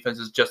 because that defense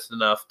is just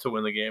enough to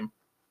win the game.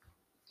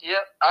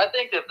 Yeah, I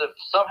think that if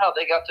somehow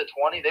they got to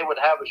 20, they would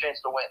have a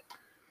chance to win.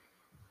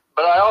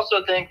 But I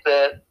also think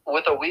that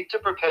with a week to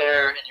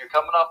prepare and you're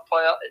coming off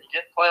playoff and you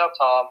get playoff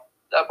Tom,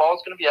 that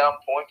ball's going to be out in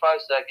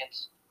 0.5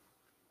 seconds.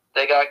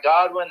 They got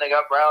Godwin, they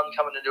got Brown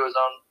coming into his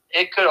own.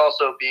 It could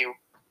also be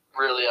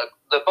really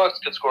the Bucs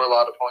could score a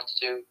lot of points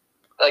too.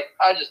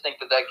 I just think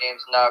that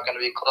game's not going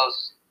to be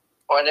close.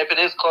 And if it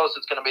is close,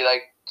 it's going to be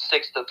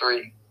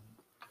 6-3.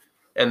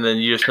 And then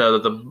you just know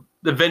that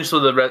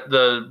eventually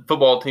the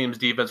football team's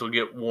defense will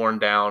get worn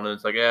down, and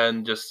it's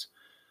and just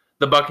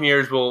the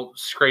Buccaneers will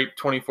scrape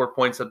 24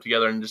 points up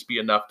together and just be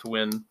enough to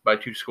win by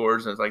 2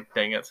 scores. And it's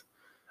dang it,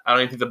 I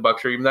don't even think the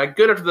Bucs are even that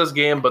good after this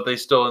game, but they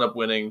still end up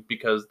winning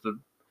because the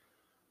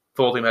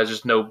football team has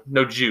just no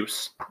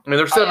juice. I mean,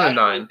 they're 7-9.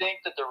 I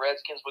think that the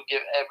Redskins would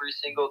give every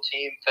single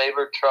team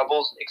favored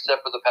troubles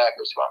except for the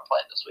Packers, who aren't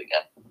playing this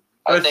weekend.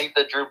 I think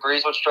that Drew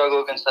Brees would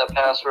struggle against that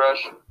pass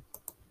rush.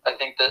 I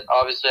think that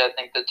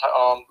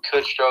Tom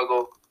could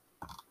struggle.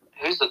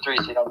 Who's the 3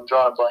 seed? I'm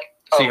drawing a blank.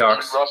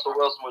 Seahawks. Russell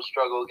Wilson would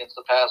struggle against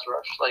the pass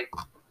rush.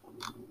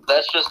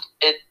 That's just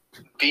it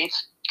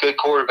beats good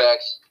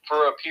quarterbacks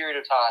for a period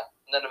of time,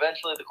 and then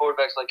eventually the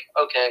quarterback's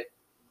okay,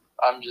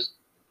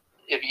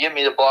 if you give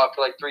me the block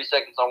for 3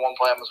 seconds on one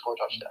play, I'm gonna score a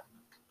touchdown.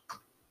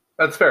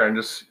 That's fair, and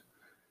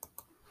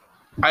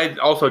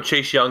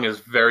Chase Young is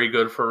very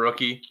good for a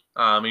rookie.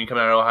 Coming out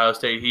of Ohio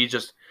State, he's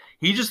just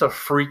a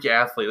freak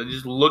athlete.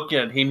 Just looking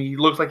at him, he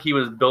looks like he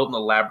was built in a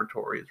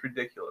laboratory. It's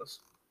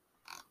ridiculous.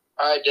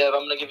 All right, Dev,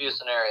 I'm going to give you a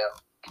scenario.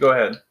 Go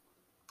ahead.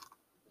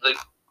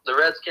 The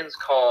Redskins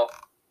call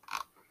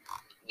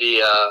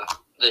the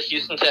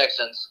Houston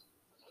Texans,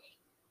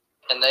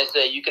 and they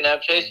say, you can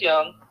have Chase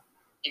Young,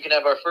 you can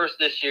have our first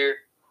this year,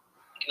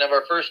 you can have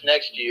our first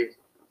next year,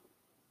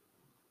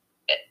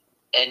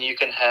 and you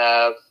can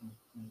have,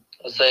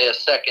 let's say, a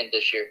second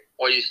this year.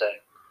 What do you say?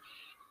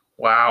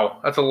 Wow,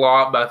 that's a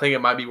lot, but I think it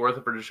might be worth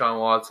it for Deshaun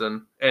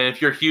Watson. And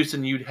if you're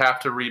Houston, you'd have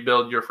to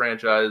rebuild your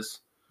franchise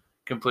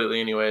completely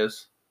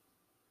anyways.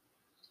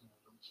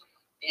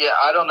 Yeah,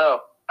 I don't know.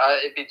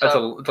 It'd be tough.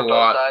 It's a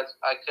lot. Sides.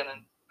 I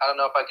don't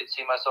know if I could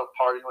see myself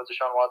partying with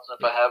Deshaun Watson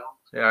if I have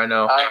him. Yeah, I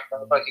know. I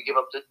don't know if I could give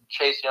up to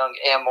Chase Young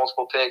and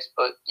multiple picks,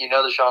 but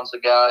Deshaun's the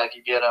guy if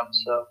you get him.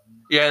 So.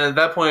 Yeah, and at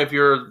that point, if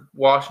you're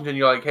Washington,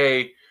 you're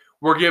hey,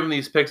 we're giving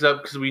these picks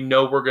up because we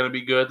know we're going to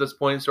be good at this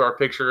point, so our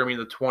picks are going to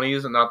be in the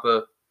 20s and not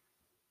the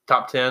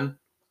top 10.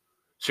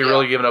 So you're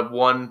really giving up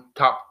one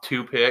top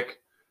 2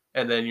 pick,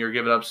 and then you're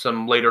giving up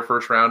some later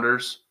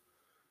first-rounders.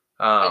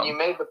 And you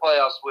made the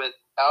playoffs with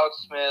Alex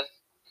Smith,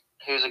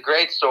 who's a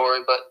great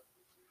story, but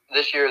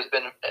this year has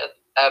been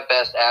at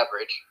best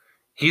average.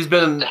 He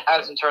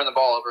hasn't turned the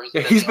ball over.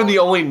 He's been the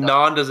only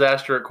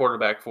non-disaster at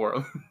quarterback for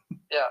him.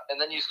 Yeah, and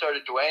then you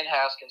started Dwayne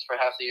Haskins for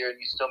half the year, and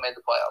you still made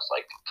the playoffs.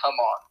 Come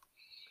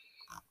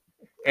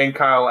on. And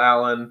Kyle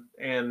Allen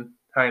and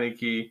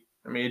Heineke.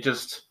 I mean,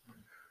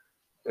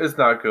 it's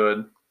not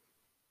good.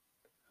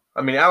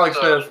 I mean, Alex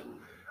Smith.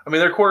 I mean,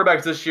 their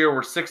quarterbacks this year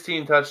were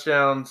 16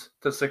 touchdowns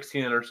to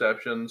 16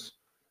 interceptions,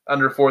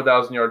 under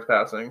 4,000 yards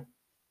passing.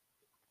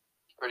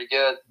 Pretty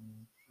good.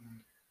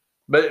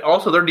 But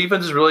also, their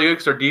defense is really good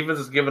because their defense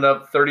has given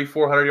up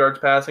 3,400 yards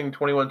passing,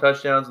 21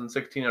 touchdowns, and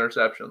 16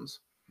 interceptions.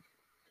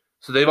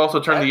 So they've also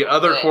turned the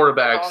other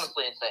quarterbacks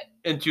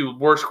into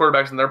worse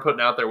quarterbacks than they're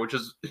putting out there, which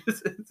is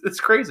it's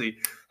crazy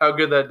how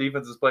good that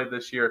defense has played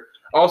this year.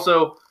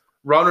 Also,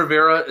 Ron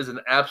Rivera is an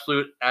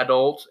absolute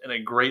adult and a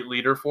great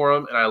leader for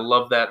him, and I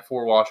love that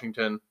for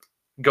Washington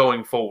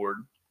going forward.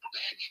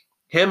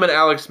 Him and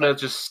Alex Smith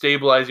just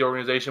stabilize the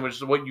organization, which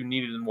is what you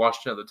needed in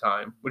Washington at the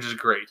time, which is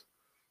great.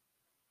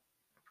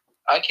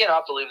 I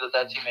cannot believe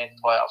that team made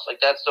the playoffs.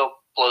 That still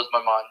blows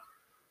my mind.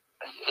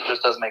 It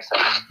just doesn't make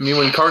sense. I mean,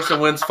 when Carson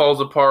Wentz falls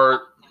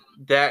apart,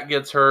 Dak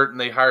gets hurt, and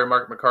they hire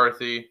Mark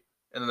McCarthy,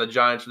 and then the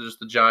Giants are just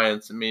the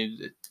Giants. I mean,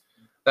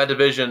 that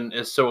division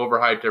is so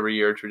overhyped every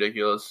year. It's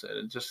ridiculous,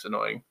 and it's just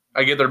annoying.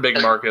 I get their big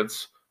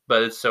markets,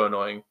 but it's so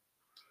annoying.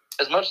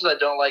 As much as I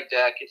don't like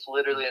Dak, it's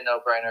literally a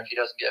no-brainer if he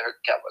doesn't get hurt.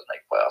 The Cowboys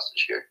make playoffs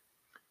this year.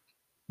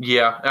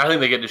 Yeah, I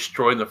think they get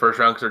destroyed in the first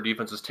round because their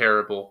defense is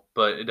terrible,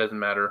 but it doesn't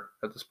matter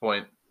at this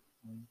point.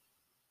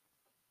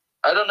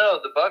 I don't know.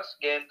 The Bucks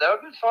game, that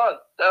would be fun.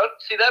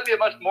 That'd be a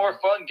much more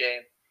fun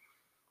game.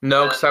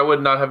 No, because I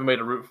would not have made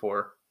a root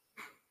for.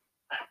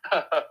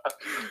 I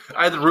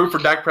had to root for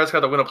Dak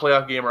Prescott to win a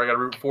playoff game, or I got to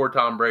root for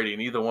Tom Brady,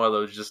 and either one of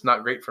those is just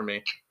not great for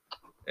me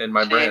and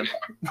my brand.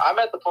 I'm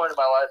at the point in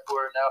my life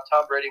where now if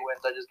Tom Brady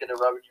wins, I just get to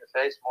rub in your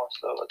face more.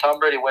 So a Tom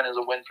Brady win is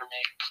a win for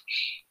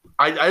me.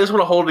 I just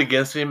want to hold it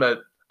against him that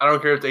I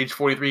don't care if at age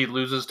 43 he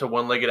loses to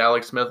one-legged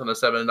Alex Smith on a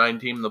 7-9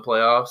 team in the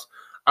playoffs.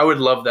 I would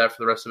love that for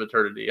the rest of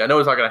eternity. I know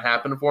it's not going to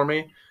happen for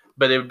me,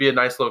 but it would be a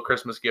nice little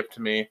Christmas gift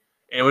to me.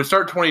 And it would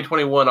start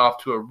 2021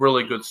 off to a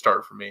really good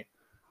start for me.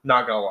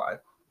 Not going to lie.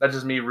 That's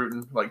just me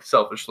rooting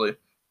selfishly.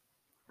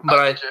 But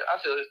I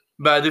feel it.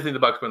 But I do think the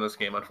Bucks win this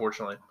game,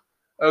 unfortunately.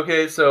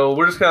 Okay, so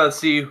we're just going to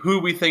see who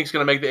we think is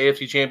going to make the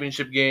AFC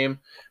Championship game.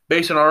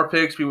 Based on our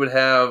picks, we would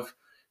have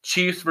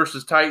Chiefs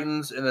versus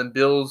Titans and then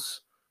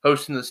Bills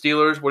hosting the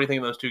Steelers. What do you think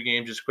of those two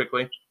games, just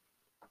quickly?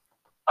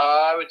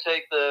 I would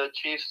take the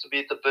Chiefs to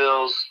beat the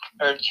Bills,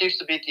 or Chiefs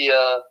to beat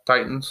the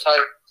Titans.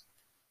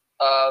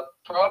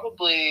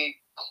 Probably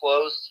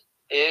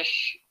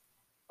close-ish,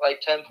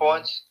 10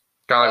 points.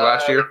 Kind of like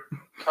last year.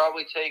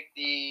 Probably take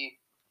the.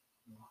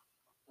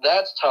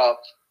 That's tough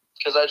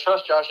because I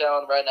trust Josh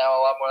Allen right now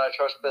a lot more than I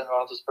trust Ben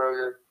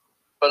Roethlisberger,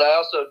 but I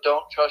also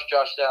don't trust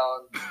Josh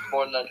Allen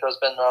more than I trust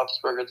Ben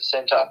Roethlisberger at the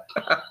same time.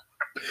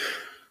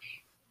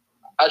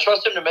 I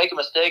trust him to make a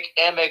mistake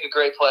and make a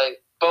great play,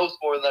 both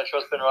more than I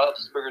trust Ben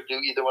Roethlisberger to do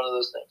either one of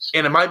those things.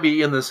 And it might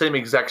be in the same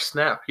exact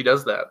snap. He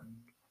does that.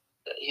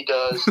 He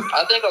does.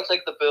 I think I'll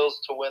take the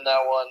Bills to win that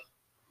one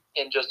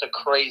in just a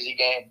crazy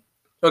game.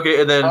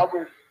 Okay, and then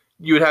Probably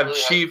you would have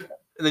really Chiefs,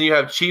 and then you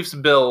have Chiefs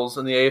Bills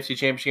in the AFC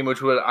Championship game,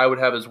 which I would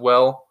have as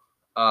well.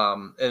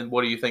 And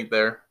what do you think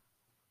there?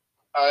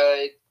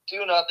 I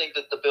do not think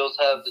that the Bills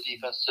have the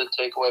defense to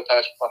take away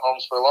Patrick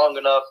Mahomes for long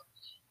enough,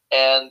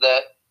 and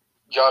that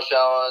Josh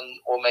Allen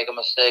will make a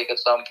mistake at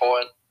some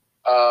point.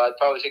 I'd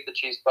probably take the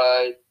Chiefs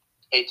by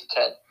 8 to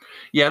 10.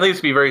 Yeah, I think it's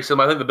going to be very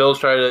similar. I think the Bills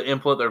try to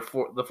implement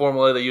the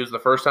formula they used the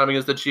first time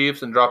against the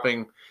Chiefs and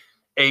dropping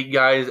 8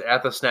 guys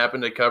at the snap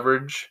into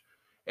coverage.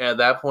 And at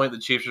that point, the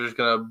Chiefs are just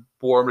going to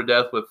bore them to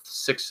death with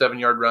 6-7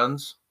 yard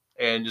runs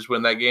and just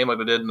win that game like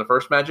they did in the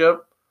first matchup.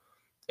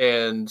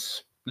 And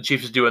the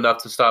Chiefs just do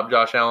enough to stop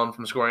Josh Allen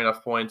from scoring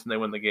enough points, and they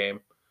win the game.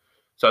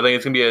 So I think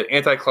it's going to be an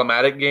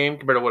anticlimactic game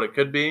compared to what it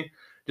could be,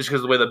 just because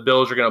of the way the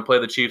Bills are going to play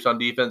the Chiefs on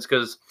defense,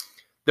 because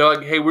they're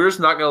like, hey, we're just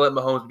not going to let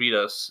Mahomes beat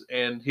us,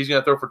 and he's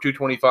going to throw for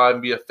 225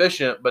 and be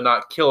efficient but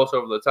not kill us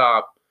over the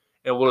top,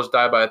 and we'll just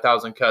die by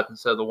 1,000 cuts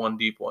instead of the one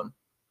deep one.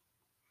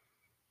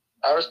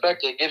 I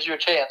respect it. It gives you a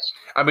chance.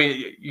 I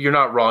mean, you're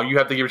not wrong. You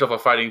have to give yourself a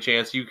fighting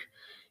chance. You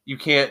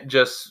can't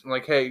just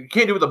hey, you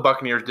can't do what the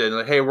Buccaneers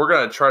did. Hey, we're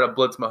going to try to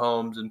blitz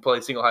Mahomes and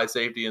play single high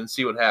safety and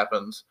see what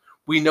happens.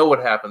 We know what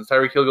happens.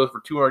 Tyreek Hill goes for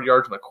 200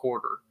 yards in a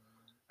quarter.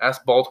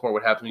 Ask Baltimore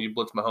what happens when you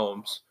blitz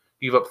Mahomes.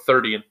 You give up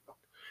 30 and it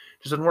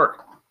just doesn't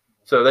work.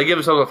 So they give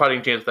themselves a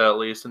fighting chance at that at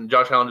least. And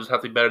Josh Allen just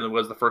has to be better than it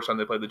was the first time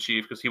they played the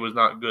Chiefs because he was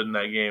not good in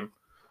that game.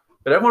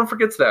 But everyone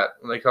forgets that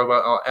when they talk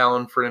about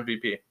Allen for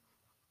MVP.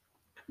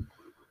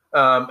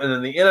 And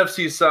then the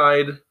NFC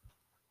side,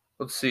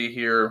 let's see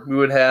here.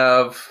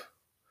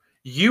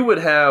 You would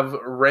have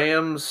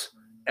Rams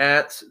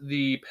at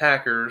the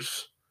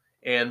Packers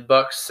and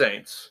Bucks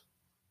Saints.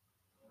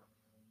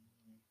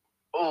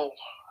 Oh,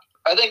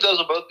 I think those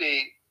will both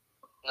be.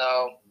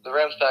 No, the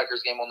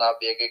Rams-Packers game will not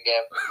be a good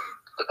game.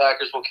 The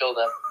Packers will kill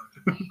them.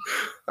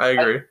 I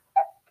agree.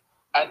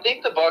 I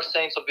think the Bucks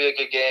Saints will be a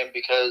good game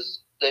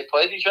because they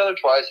played each other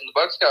twice, and the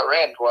Bucks got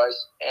ran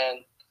twice, and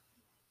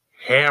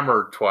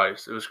hammered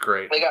twice. It was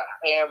great. They got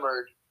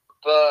hammered,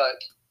 but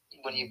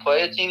when you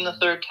play a team the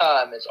third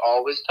time, it's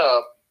always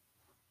tough.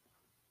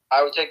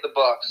 I would take the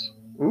Bucks.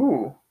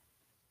 Ooh.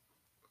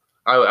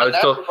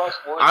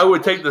 I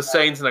would take the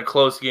Saints in a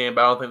close game,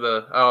 but I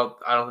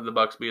don't think the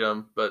Bucks beat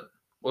them. But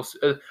we'll see.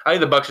 I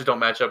think the Bucks just don't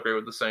match up great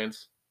with the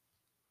Saints.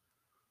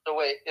 So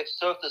wait, if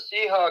the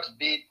Seahawks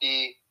beat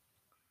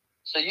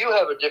so you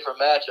have a different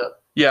matchup.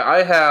 Yeah,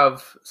 I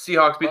have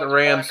Seahawks beat the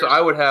Rams, so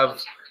I would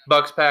have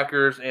Bucks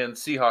Packers and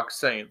Seahawks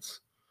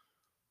Saints.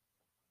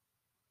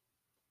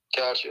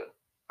 Gotcha.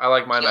 I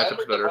like my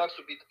matchups better. The Bucks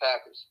would beat the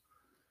Packers.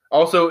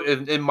 Also,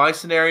 in my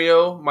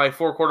scenario, my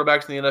 4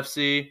 quarterbacks in the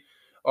NFC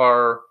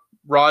are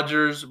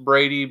Rodgers,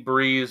 Brady,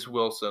 Breeze,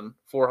 Wilson.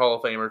 4 Hall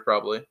of Famers,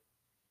 probably.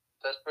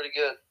 That's pretty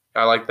good.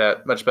 I like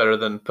that much better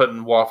than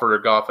putting Wofford or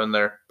Goff in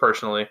there,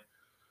 personally.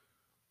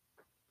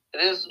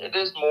 It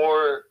is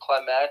more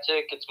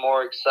climatic. It's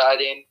more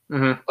exciting.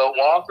 Mm-hmm. But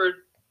Wofford,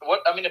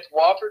 if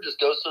Wofford just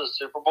goes to the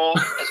Super Bowl,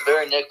 it's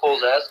very Nick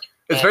Foles-esque.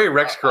 It's very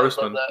Rex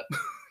Grossman.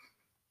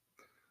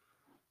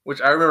 Which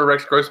I remember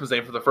Rex Grossman's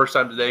name for the first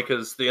time today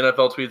because the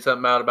NFL tweeted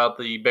something out about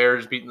the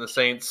Bears beating the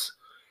Saints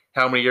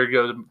how many years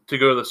ago to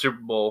go to the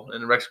Super Bowl,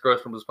 and Rex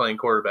Grossman was playing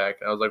quarterback.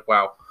 I was like,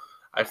 wow,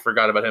 I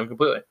forgot about him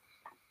completely.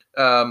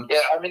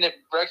 If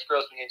Rex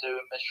Grossman can do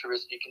it, Mitch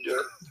Trubisky can do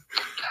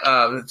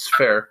it. It's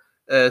fair.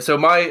 So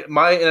my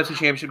NFC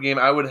Championship game,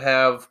 I would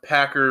have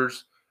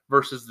Packers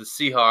versus the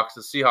Seahawks.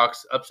 The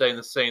Seahawks upsetting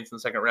the Saints in the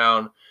second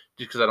round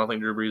just because I don't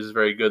think Drew Brees is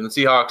very good. And the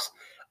Seahawks,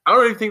 I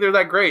don't really think they're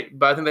that great,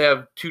 but I think they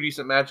have two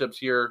decent matchups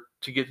here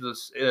to get to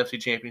this NFC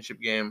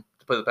Championship game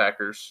to play the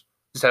Packers,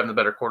 just having the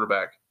better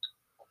quarterback.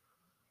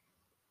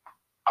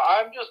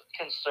 I'm just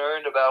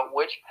concerned about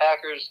which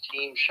Packers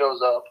team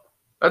shows up.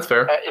 That's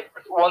fair. If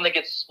one that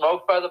gets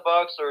smoked by the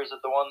Bucs, or is it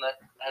the one that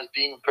has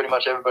beaten pretty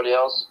much everybody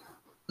else?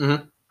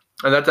 Mm-hmm.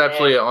 And that's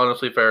absolutely,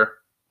 honestly fair.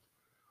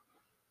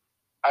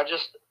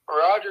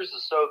 Rodgers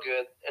is so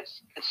good.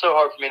 It's so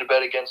hard for me to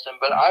bet against him,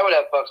 but I would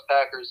have Bucs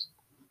Packers.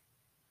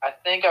 I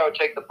think I would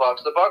take the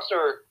Bucs. The Bucs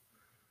are,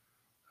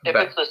 if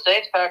it's the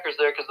Saints Packers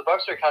there, because the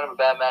Bucs are kind of a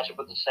bad matchup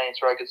with the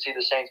Saints, where I could see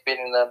the Saints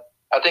beating them.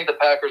 I think the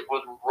Packers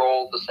would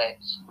roll the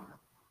Saints.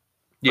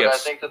 Yes. But I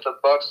think that the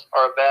Bucs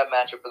are a bad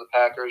matchup for the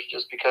Packers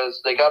just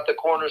because they got the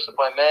corners to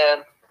play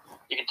man.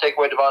 You can take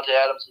away Devontae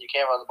Adams and you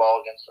can't run the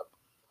ball against them.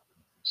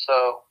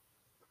 So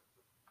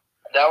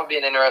that would be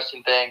an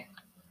interesting thing.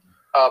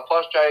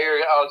 Plus, Jair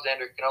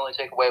Alexander can only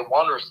take away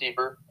one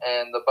receiver,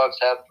 and the Bucs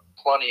have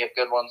plenty of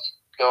good ones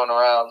going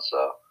around.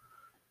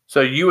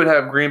 So you would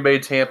have Green Bay,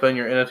 Tampa in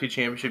your NFC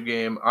Championship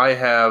game. I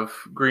have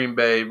Green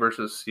Bay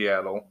versus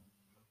Seattle.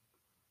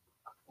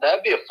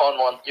 That'd be a fun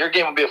one. Your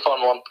game would be a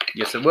fun one.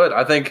 Yes, it would.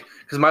 I think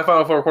because my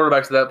final four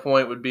quarterbacks at that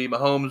point would be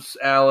Mahomes,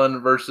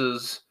 Allen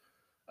versus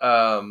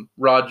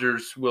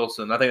Rodgers,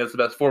 Wilson. I think that's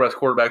the four best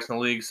quarterbacks in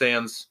the league.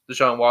 Sans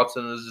Deshaun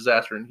Watson is a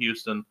disaster in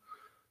Houston.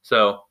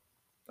 So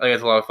I think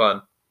it's a lot of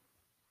fun.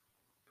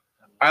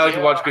 I like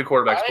to watch good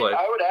quarterbacks play.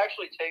 I would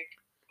actually take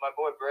my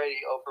boy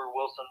Brady over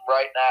Wilson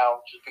right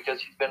now just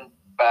because he's been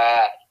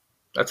bad.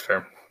 That's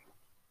fair.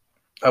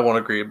 I won't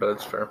agree, but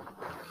it's fair.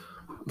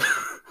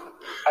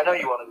 I know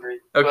you won't agree,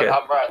 okay.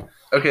 But I'm right.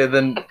 Okay,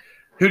 then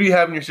who do you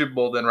have in your Super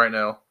Bowl then right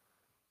now?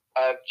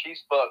 I have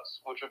Chiefs Bucs,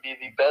 which would be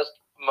the best,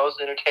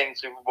 most entertaining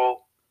Super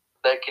Bowl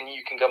that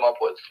you can come up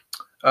with.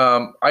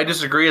 I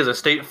disagree. As a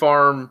State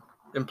Farm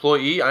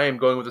employee, I am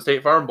going with the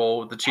State Farm Bowl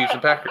with the Chiefs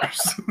and Packers.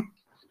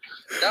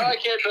 Now I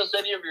can't trust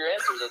any of your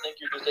answers. I think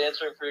you're just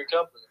answering for your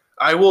company.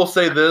 I will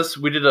say this.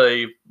 We did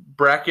a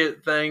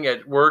bracket thing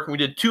at work, and we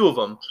did two of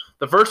them.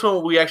 The first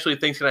one we actually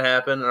think is going to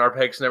happen, and our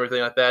picks and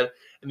everything like that.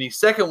 And the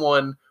second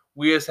one,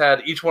 we just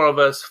had each one of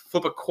us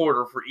flip a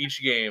quarter for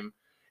each game.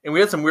 And we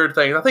had some weird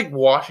things. I think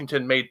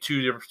Washington made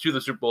two of the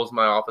Super Bowls in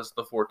my office,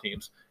 the 4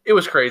 teams. It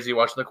was crazy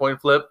watching the coin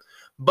flip.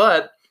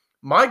 But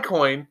my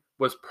coin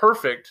was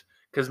perfect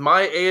because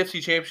my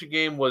AFC Championship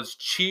game was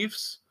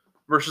Chiefs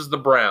versus the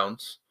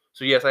Browns.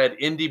 So, yes, I had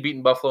Indy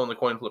beating Buffalo in the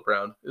coin flip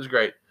round. It was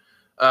great.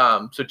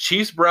 So,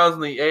 Chiefs-Browns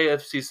on the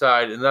AFC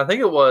side. And I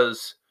think it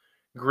was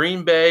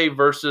Green Bay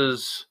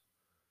versus –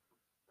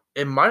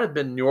 it might have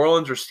been New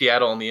Orleans or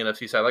Seattle on the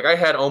NFC side. Like, I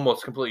had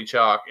almost completely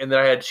chalk. And then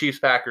I had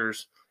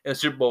Chiefs-Packers in the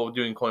Super Bowl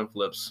doing coin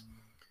flips.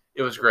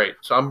 It was great.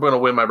 So, I'm going to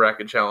win my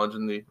bracket challenge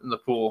in the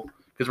pool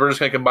because we're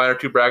just going to combine our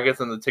two brackets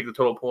and then take the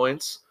total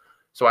points.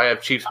 So, I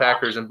have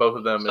Chiefs-Packers in both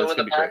of them. So, when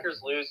the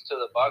Packers lose to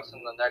the Bucs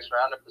in the next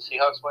round, if the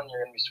Seahawks win, you're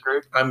going to be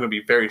screwed? I'm going to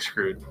be very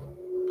screwed.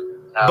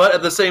 No. But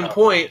at the same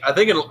point, I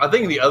think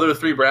in the other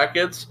three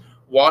brackets,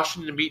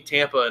 Washington beat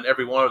Tampa in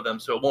every one of them,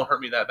 so it won't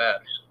hurt me that bad.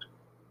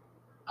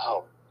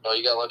 Oh, no,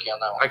 you got lucky on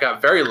that one. I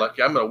got very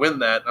lucky. I'm going to win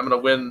that. I'm going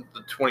to win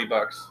the $20.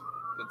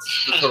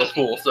 That's the total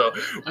pool. So,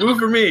 woo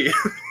for me.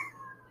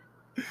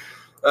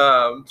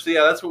 So,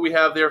 yeah, that's what we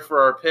have there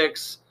for our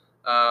picks.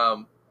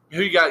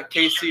 Who you got,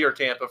 KC or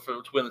Tampa,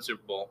 to win the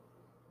Super Bowl?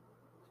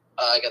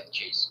 I got the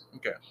Chiefs.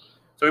 Okay.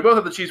 So, we both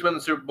have the Chiefs win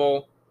the Super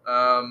Bowl,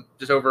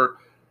 just over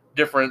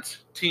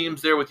different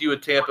teams there with you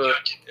at Tampa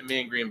and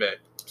me in Green Bay.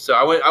 So,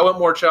 I went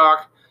more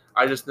chalk.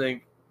 I just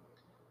think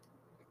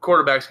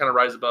quarterbacks kind of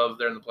rise above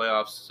there in the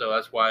playoffs. So,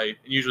 that's why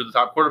usually the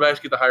top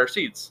quarterbacks get the higher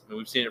seeds. I mean,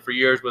 we've seen it for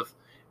years with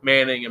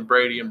Manning and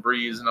Brady and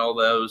Breeze and all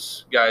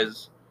those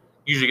guys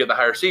usually get the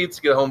higher seats,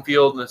 get a home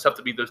field, and it's tough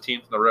to beat those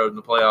teams on the road in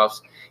the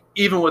playoffs.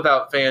 Even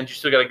without fans, you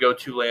still got to go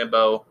to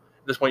Lambeau.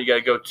 At this point, you got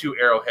to go to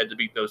Arrowhead to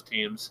beat those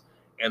teams,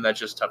 and that's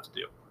just tough to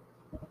do.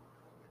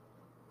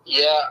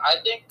 Yeah, I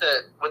think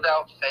that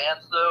without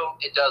fans, though,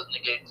 it does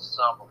negate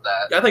some of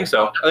that. Yeah, I think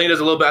so. I think it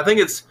does a little bit. I think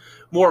it's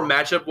more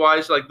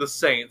matchup-wise, like the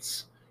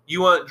Saints.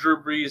 You want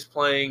Drew Brees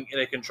playing in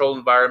a controlled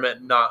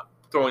environment, not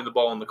throwing the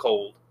ball in the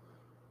cold.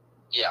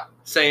 Yeah.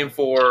 Same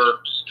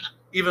for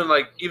even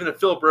if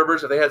Phillip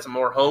Rivers, if they had some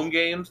more home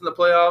games in the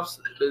playoffs,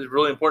 it's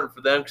really important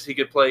for them because he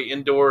could play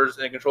indoors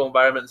in a controlled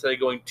environment instead of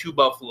going to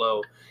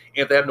Buffalo.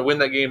 And if they happen to win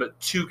that game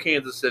to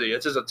Kansas City,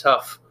 it's just a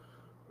tough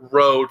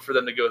road for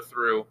them to go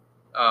through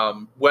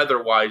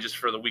weather-wise just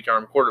for the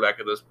weak-arm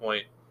quarterback at this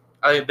point.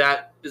 I think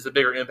that is a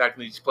bigger impact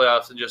in these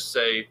playoffs than just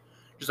a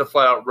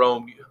flat-out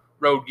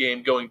road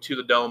game going to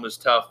the Dome is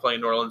tough.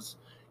 Playing New Orleans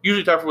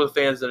usually tougher with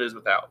fans than it is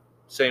without.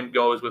 Same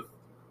goes with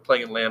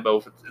playing in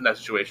Lambeau in that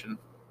situation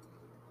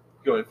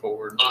going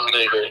forward.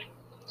 I agree.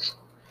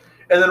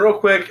 And then real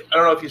quick, I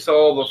don't know if you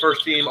saw the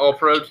first team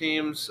All-Pro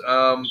teams.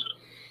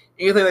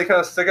 Anything that kind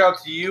of stuck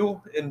out to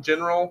you in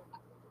general?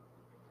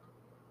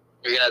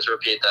 You're going to have to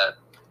repeat that.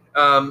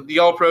 The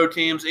All-Pro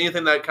teams,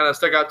 anything that kind of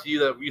stuck out to you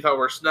that you thought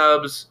were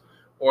snubs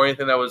or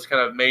anything that was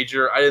kind of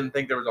major? I didn't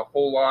think there was a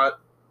whole lot.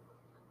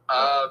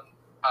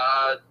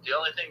 The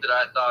only thing that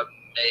I thought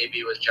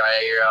maybe was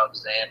Jair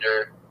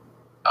Alexander,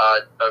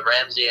 but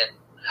Ramsey and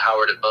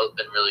Howard have both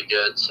been really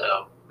good,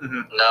 so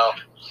no.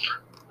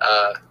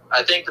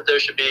 I think that there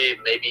should be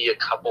maybe a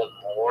couple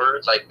more,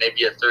 like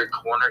maybe a third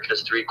corner,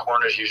 because 3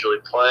 corners usually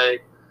play.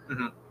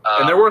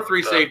 And there were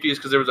 3 safeties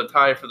because there was a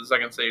tie for the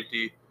second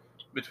safety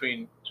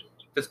between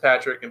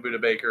Fitzpatrick and Budda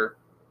Baker,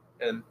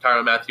 and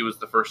Tyrann Mathieu was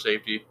the first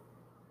safety.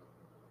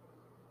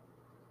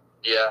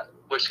 Yeah,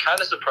 which kind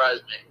of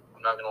surprised me.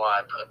 I'm not going to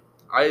lie, but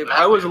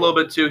I was a little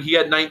bit too. He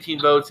had 19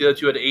 votes. The other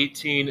 2 had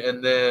 18,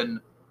 and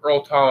then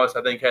Earl Thomas,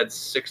 I think, had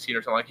 16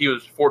 or something. Like he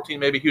was 14,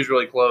 maybe. He was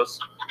really close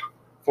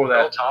for that.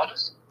 Earl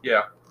Thomas?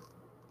 Yeah.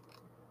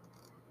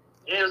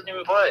 He doesn't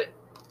even play.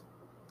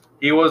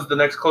 He was the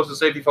next closest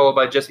safety, followed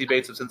by Jesse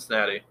Bates of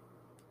Cincinnati.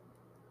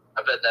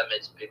 I bet that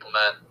made some people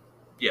mad.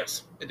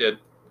 Yes, it did.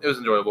 It was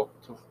enjoyable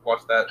to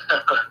watch that.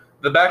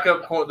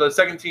 The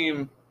second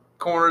team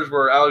corners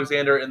were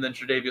Alexander and then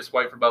Tre'Davious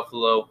White for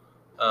Buffalo.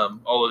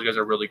 All those guys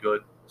are really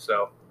good.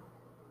 So,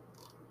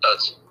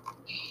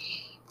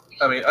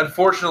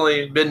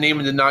 unfortunately, Ben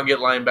Neiman did not get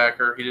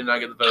linebacker. He did not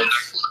get the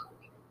votes.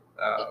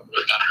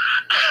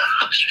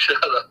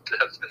 Shut up,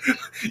 Devin.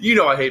 You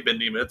know I hate Ben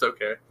Neiman. It's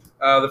okay.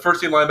 The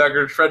first team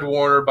linebackers, Fred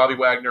Warner, Bobby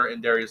Wagner,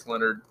 and Darius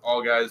Leonard,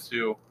 all guys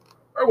who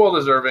are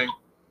well-deserving.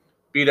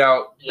 Beat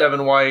out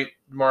Devin White,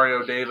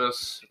 Mario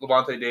Davis,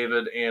 Levante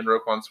David, and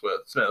Roquan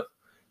Smith.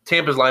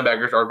 Tampa's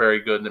linebackers are very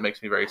good, and it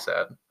makes me very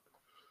sad.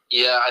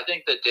 Yeah, I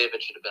think that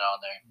David should have been on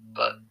there,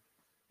 but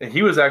and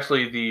he was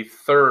actually the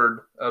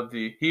third of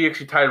the – he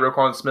actually tied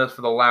Roquan Smith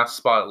for the last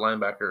spot at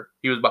linebacker.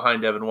 He was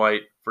behind Devin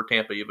White for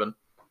Tampa even.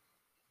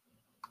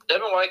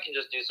 Devin White can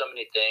just do so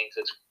many things.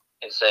 It's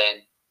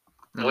insane.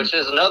 Which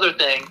is another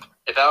thing.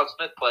 If Alex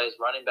Smith plays,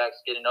 running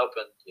backs getting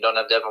open. You don't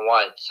have Devin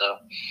White, so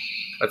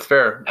that's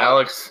fair.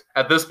 Alex,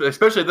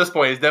 especially at this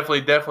point, he's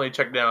definitely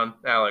checked down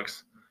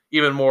Alex,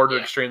 even more to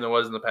extreme than it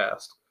was in the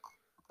past.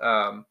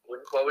 When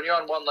you're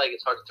on one leg,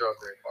 it's hard to throw it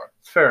very far.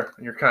 It's fair,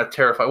 and you're kind of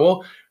terrified.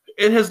 Well,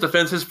 in his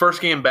defense, his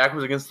first game back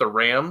was against the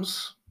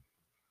Rams.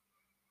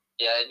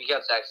 Yeah, and he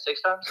got sacked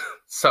 6 times?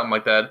 Something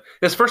like that.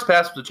 His first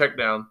pass was a check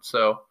down,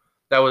 so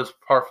that was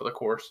par for the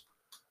course.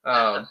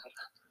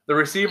 The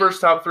receivers,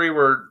 top 3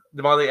 were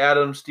Devontae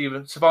Adams,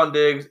 Stephon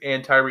Diggs,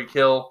 and Tyreek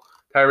Hill.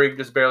 Tyreek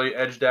just barely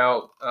edged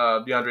out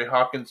DeAndre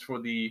Hopkins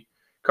for the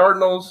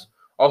Cardinals.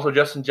 Also,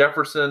 Justin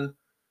Jefferson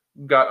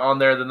got on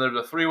there. Then there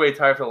was a 3-way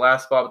tie for the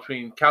last spot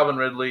between Calvin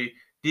Ridley,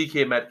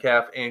 DK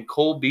Metcalf, and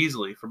Cole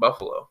Beasley for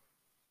Buffalo.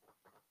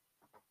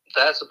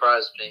 That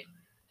surprised me.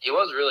 He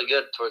was really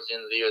good towards the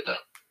end of the year, though.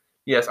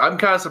 Yes, I'm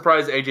kind of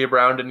surprised A.J.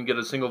 Brown didn't get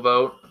a single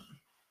vote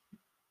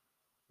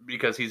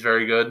because he's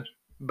very good.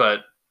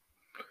 But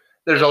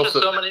there's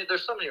also so many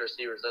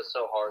receivers. That's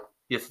so hard.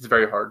 Yes, it's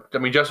very hard. I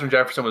mean, Justin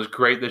Jefferson was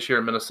great this year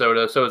in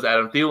Minnesota. So is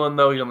Adam Thielen,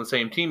 though. He's on the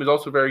same team. He's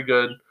also very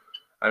good.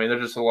 I mean,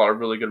 there's just a lot of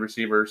really good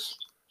receivers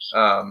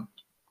going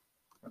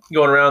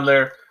around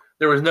there.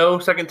 There was no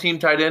second team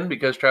tight end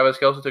because Travis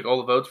Kelce took all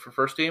the votes for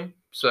first team.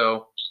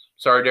 So,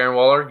 sorry, Darren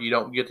Waller, you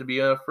don't get to be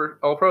a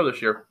All-Pro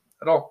this year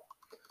at all.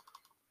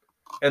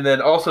 And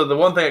then also the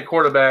one thing at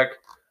quarterback,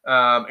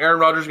 Aaron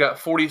Rodgers got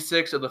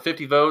 46 of the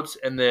 50 votes,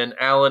 and then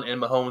Allen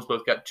and Mahomes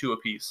both got 2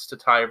 apiece to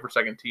tie for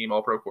second team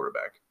All-Pro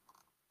quarterback.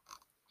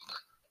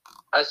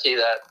 I see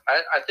that.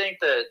 I think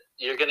that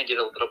you're going to get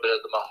a little bit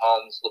of the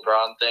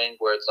Mahomes-LeBron thing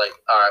where it's like,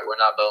 all right, we're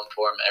not voting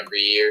for him every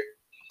year.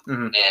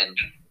 And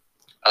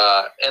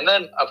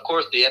then, of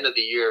course, the end of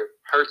the year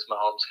hurts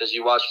Mahomes because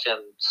you watched him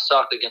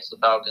suck against the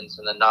Falcons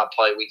and then not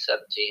play Week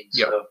 17.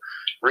 Yep. So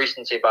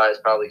recency bias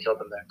probably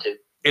killed him there too.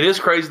 It is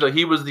crazy that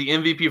he was the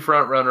MVP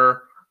frontrunner,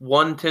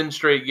 won 10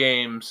 straight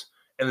games,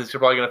 and is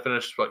probably going to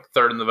finish like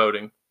third in the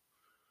voting.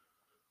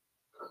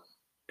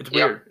 It's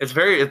weird. It's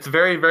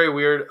very, very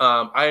weird.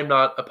 I am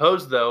not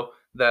opposed, though,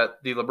 that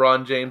the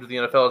LeBron James of the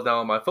NFL is now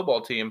on my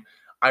football team.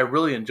 I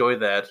really enjoy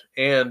that.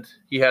 And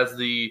he has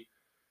the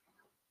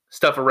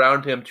stuff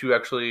around him to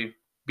actually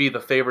be the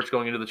favorites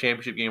going into the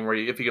championship game where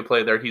if he could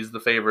play there, he's the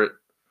favorite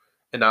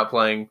and not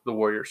playing the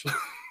Warriors.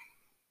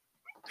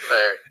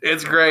 Fair.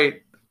 It's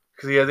great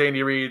because he has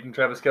Andy Reid and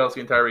Travis Kelce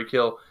and Tyreek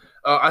Hill.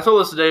 I saw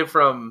this today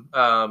from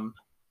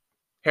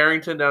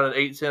Harrington down at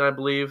 810, I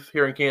believe,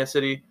 here in Kansas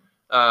City.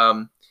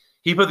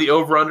 He put the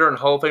over-under on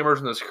Hall of Famers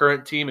in this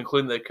current team,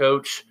 including the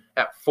coach,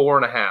 at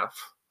 4.5.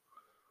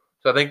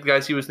 So I think the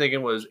guys he was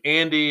thinking was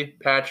Andy,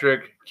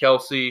 Patrick,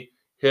 Kelce,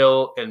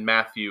 Hill, and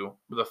Matthew.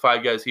 The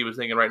 5 guys he was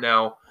thinking right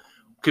now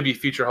could be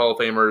future Hall of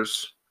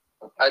Famers.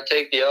 I'd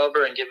take the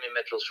over and give me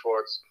Mitchell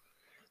Schwartz.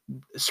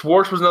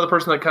 Schwartz was another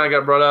person that kind of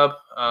got brought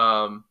up.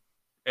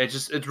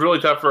 It's really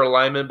tough for a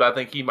lineman, but I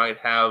think he might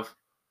have.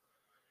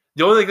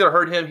 The only thing that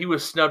hurt him, he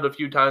was snubbed a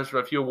few times for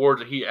a few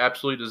awards that he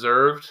absolutely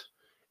deserved.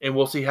 And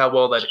we'll see how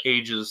well that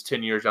ages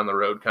 10 years down the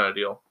road kind of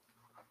deal.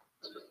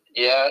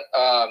 Yeah.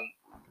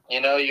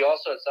 You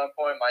also at some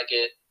point might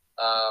get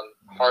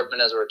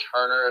Hardman as a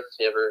returner if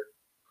he ever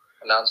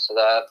announced to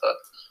that. But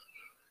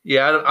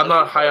Yeah, I'm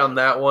not high on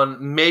that one.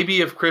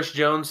 Maybe if Chris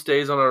Jones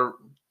stays on a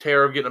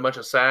tear of getting a bunch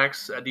of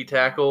sacks at D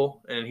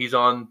tackle and he's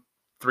on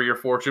 3 or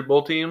 4 Super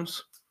Bowl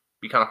teams,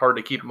 be kind of hard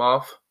to keep him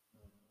off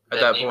at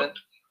that point.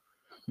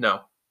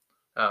 No.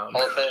 Hall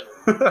of Fame.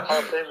 Hall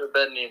of Fame or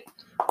Ben Neiman?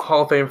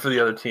 Hall of Fame for the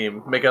other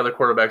team. Make other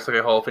quarterbacks look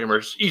like Hall of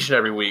Famers each and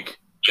every week.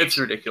 It's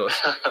ridiculous.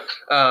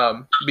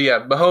 But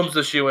yeah, Mahomes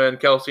the shoe-in,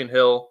 Kelsey and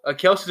Hill.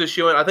 Kelsey's a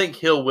shoe-in. I think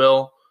Hill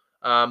will.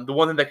 The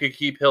one thing that could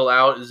keep Hill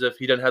out is if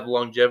he doesn't have the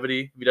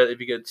longevity. If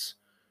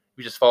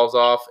he just falls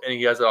off and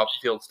he has that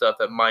off-the-field stuff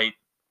that might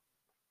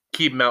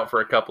keep him out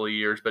for a couple of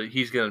years. But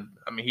he's gonna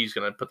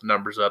put the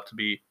numbers up to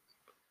be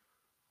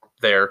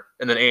there.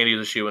 And then Andy's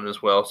a shoe-in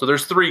as well. So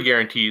there's 3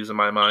 guarantees in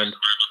my mind.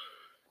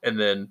 And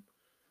then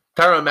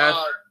Tyrann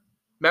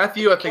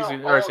Mathieu, I think, is an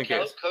interesting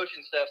case.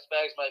 Coaching staff,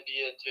 Spags might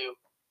be in too.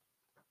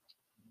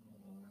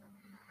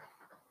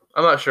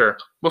 I'm not sure.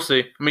 We'll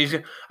see. I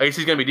mean, I guess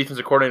he's going to be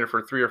defensive coordinator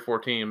for 3 or 4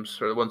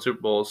 teams or 1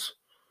 Super Bowls.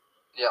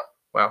 Yeah.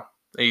 Wow.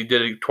 And he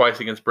did it twice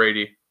against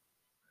Brady.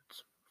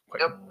 It's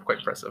quite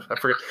impressive. I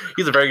forget.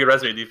 He's a very good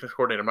resume defensive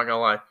coordinator. I'm not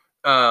going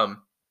to lie.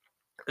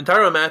 And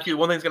Tyrann Mathieu,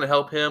 one thing's going to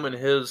help him in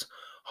his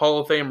Hall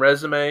of Fame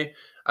resume.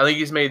 I think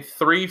he's made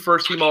 3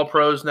 first-team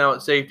All-Pros now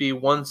at safety,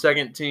 1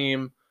 second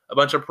team, a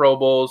bunch of Pro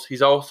Bowls.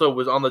 He's also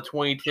was on the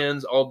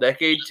 2010s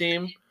All-Decade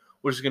team,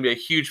 which is going to be a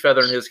huge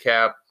feather in his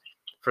cap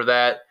for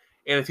that.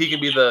 And if he can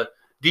be the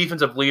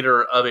defensive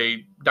leader of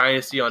a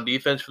dynasty on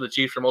defense for the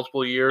Chiefs for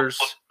multiple years,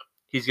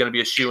 he's going to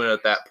be a shoo-in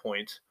at that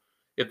point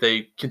if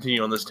they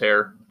continue on this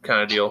tear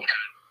kind of deal.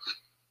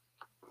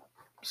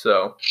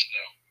 So,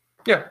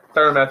 yeah,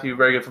 Tyrann Mathieu,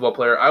 very good football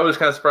player. I was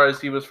kind of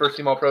surprised he was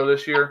first-team All-Pro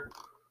this year,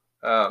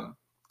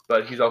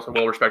 but he's also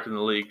well-respected in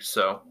the league,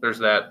 so there's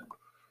that.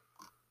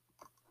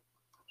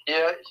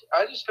 Yeah,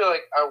 I just feel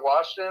like I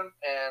watched him,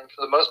 and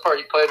for the most part,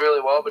 he played really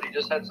well, but he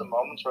just had some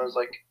moments where I was,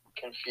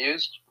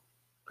 confused.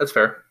 That's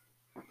fair.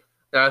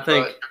 And I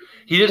think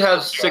he did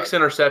have 6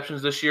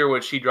 interceptions this year,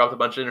 which he dropped a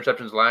bunch of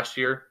interceptions last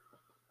year.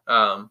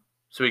 So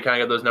he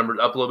kind of got those numbers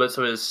up a little bit,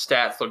 so his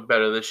stats look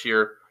better this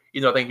year,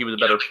 even though I think he was a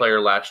better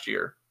player last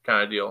year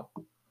kind of deal.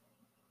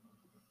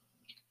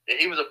 Yeah,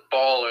 he was a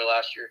baller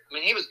last year. I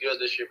mean, he was good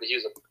this year, but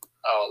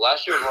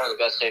last year was one of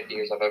the best safety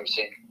years I've ever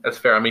seen. That's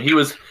fair. I mean,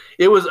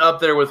 it was up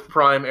there with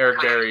prime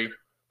Eric Berry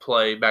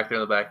play back there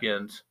in the back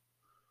end.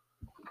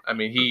 I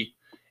mean,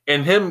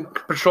 him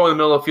patrolling the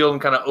middle of the field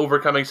and kind of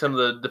overcoming some of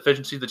the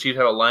deficiencies the Chiefs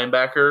have at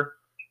linebacker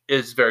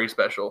is very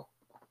special.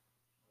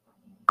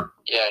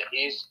 Yeah,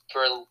 he's,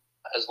 for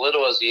as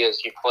little as he is,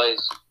 he plays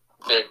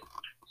big.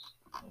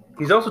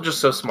 He's also just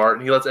so smart,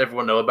 and he lets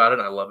everyone know about it,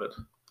 and I love it.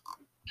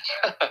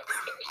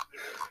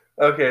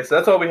 Okay, so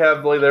that's all we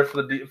have really there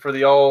for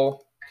the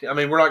all. I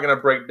mean, we're not going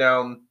to break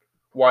down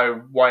why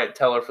Wyatt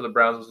Teller for the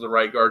Browns was the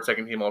right guard,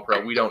 second-team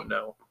All-Pro. We don't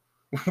know.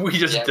 We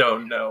just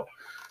don't know.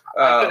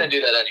 I'm going to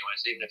do that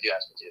anyways, even if you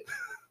ask me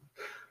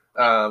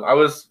to. I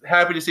was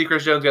happy to see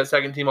Chris Jones got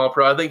second-team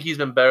All-Pro. I think he's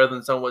been better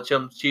than some of what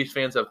Chiefs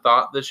fans have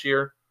thought this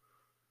year.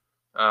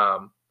 I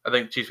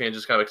think Chiefs fans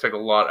just kind of expect a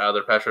lot out of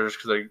their pass rushers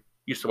because they're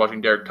used to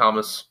watching Derek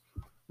Thomas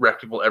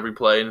wreck people every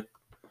play. And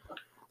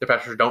the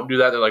pass rushers don't do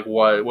that. They're like,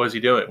 what is he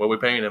doing? What are we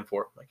paying him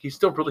for? Like, he's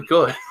still really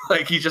good.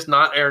 Like, he's just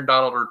not Aaron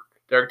Donald or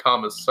Derek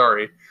Thomas.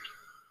 Sorry.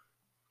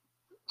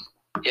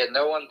 Yeah,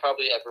 no one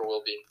probably ever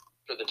will be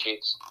for the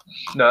Chiefs.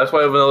 No, that's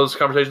why when those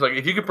conversations, like,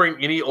 if you could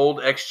bring any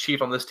old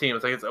ex-Chief on this team,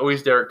 it's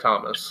always Derek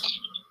Thomas.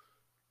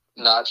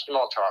 No, it's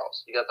Jamal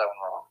Charles. You got that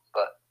one wrong.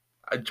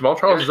 But Jamal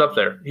Charles is up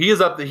there. He is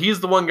up there. He's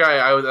the one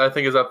guy I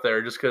think is up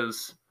there just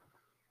because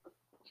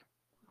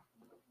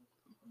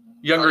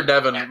younger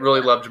Devin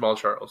really loved Jamal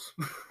Charles.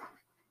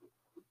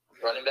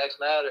 Running backs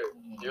matter.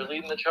 You're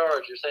leading the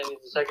charge. You're saying he's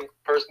the second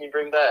person you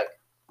bring back.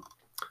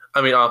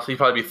 I mean, honestly, he'd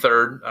probably be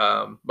third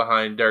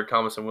behind Derek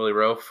Thomas and Willie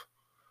Roaf.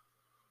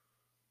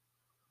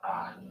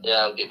 Yeah,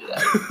 I'll give you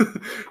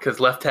that. Because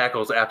left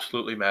tackles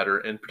absolutely matter,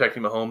 and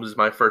protecting Mahomes is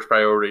my first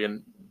priority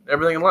in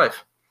everything in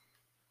life.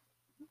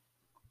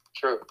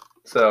 True.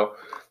 So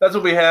that's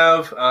what we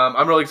have.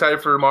 I'm really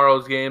excited for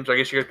tomorrow's games. I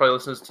guess you guys probably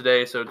listen to this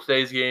today. So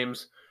today's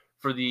games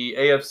for the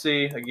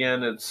AFC,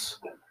 again, it's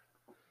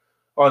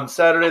on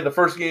Saturday. The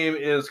first game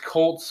is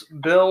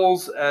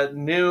Colts-Bills at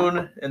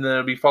noon, and then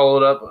it'll be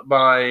followed up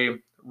by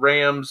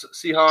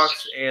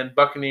Rams-Seahawks and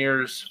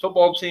Buccaneers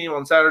football team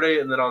on Saturday.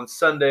 And then on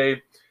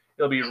Sunday,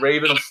 it'll be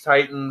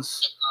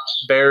Ravens-Titans,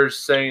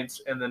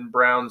 Bears-Saints, and then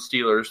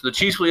Browns-Steelers. The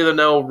Chiefs will either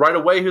know right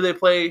away who they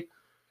play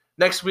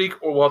next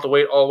week, or we'll have to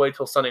wait all the way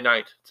till Sunday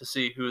night to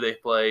see who they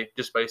play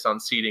just based on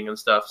seeding and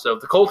stuff. So if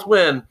the Colts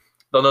win,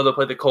 they'll know they'll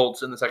play the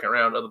Colts in the second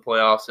round of the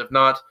playoffs. If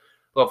not,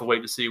 they'll have to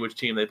wait to see which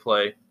team they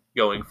play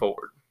going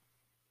forward.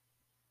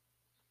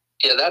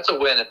 Yeah, that's a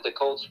win if the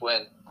Colts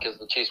win because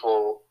the Chiefs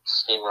will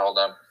steamroll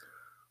them.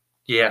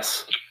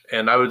 Yes,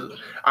 and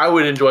I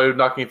would enjoy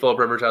knocking Philip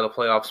Rivers out of the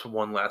playoffs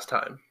one last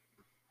time.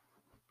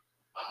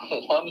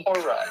 One more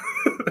ride.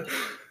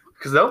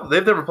 Because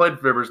they've never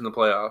played Rivers in the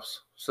playoffs,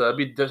 so that'd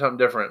be something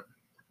different.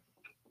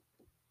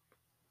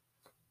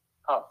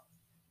 Oh.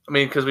 I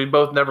mean, because we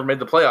both never made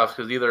the playoffs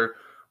because either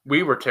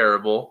we were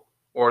terrible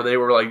or they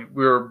were like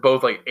we were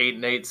both like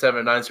 8-8,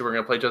 7-9, so we're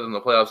gonna play each other in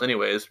the playoffs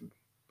anyways.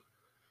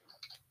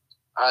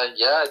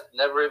 Yeah, I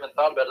never even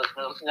thought about it.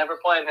 Never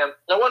playing him.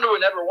 No wonder we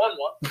never won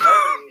one.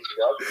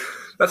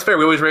 That's fair.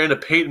 We always ran into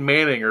Peyton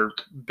Manning or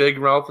Big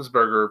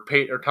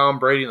Roethlisberger or Tom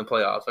Brady in the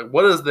playoffs. Like,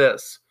 what is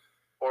this?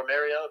 Or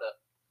Mariota.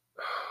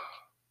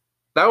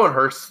 That one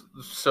hurts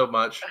so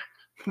much.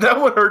 That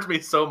one hurts me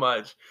so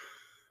much.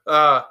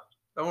 That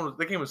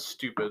game was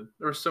stupid.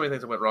 There were so many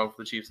things that went wrong for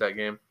the Chiefs that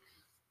game.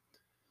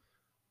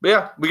 But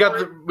yeah, we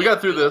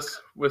got through this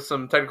with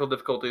some technical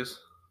difficulties.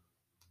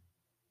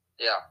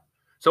 Yeah.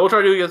 So we'll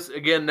try to do this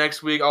again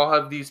next week. I'll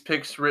have these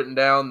picks written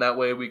down. That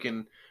way we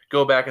can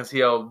go back and see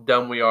how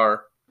dumb we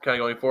are kind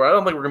of going forward. I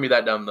don't think we're going to be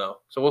that dumb,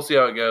 though. So we'll see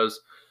how it goes.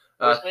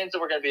 Which means that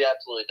we're going to be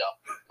absolutely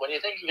dumb. When you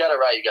think you got it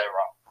right, you got it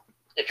wrong.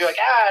 If you're like,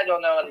 I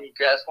don't know, and you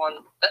grasp one,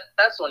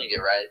 that's the one you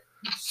get right.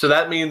 So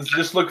that means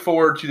just look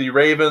forward to the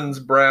Ravens,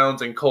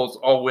 Browns, and Colts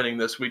all winning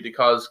this week to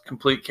cause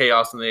complete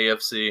chaos in the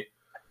AFC.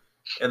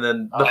 And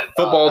then the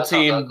football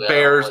team,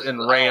 Bears,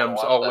 and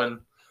Rams all win.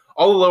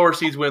 All the lower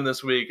seeds win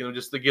this week, and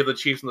just to give the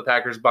Chiefs and the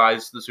Packers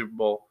buys to the Super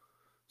Bowl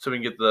so we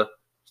can get the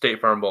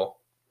State Farm Bowl.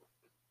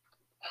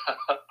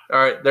 All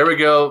right, there we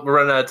go. We're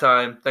running out of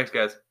time. Thanks,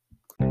 guys.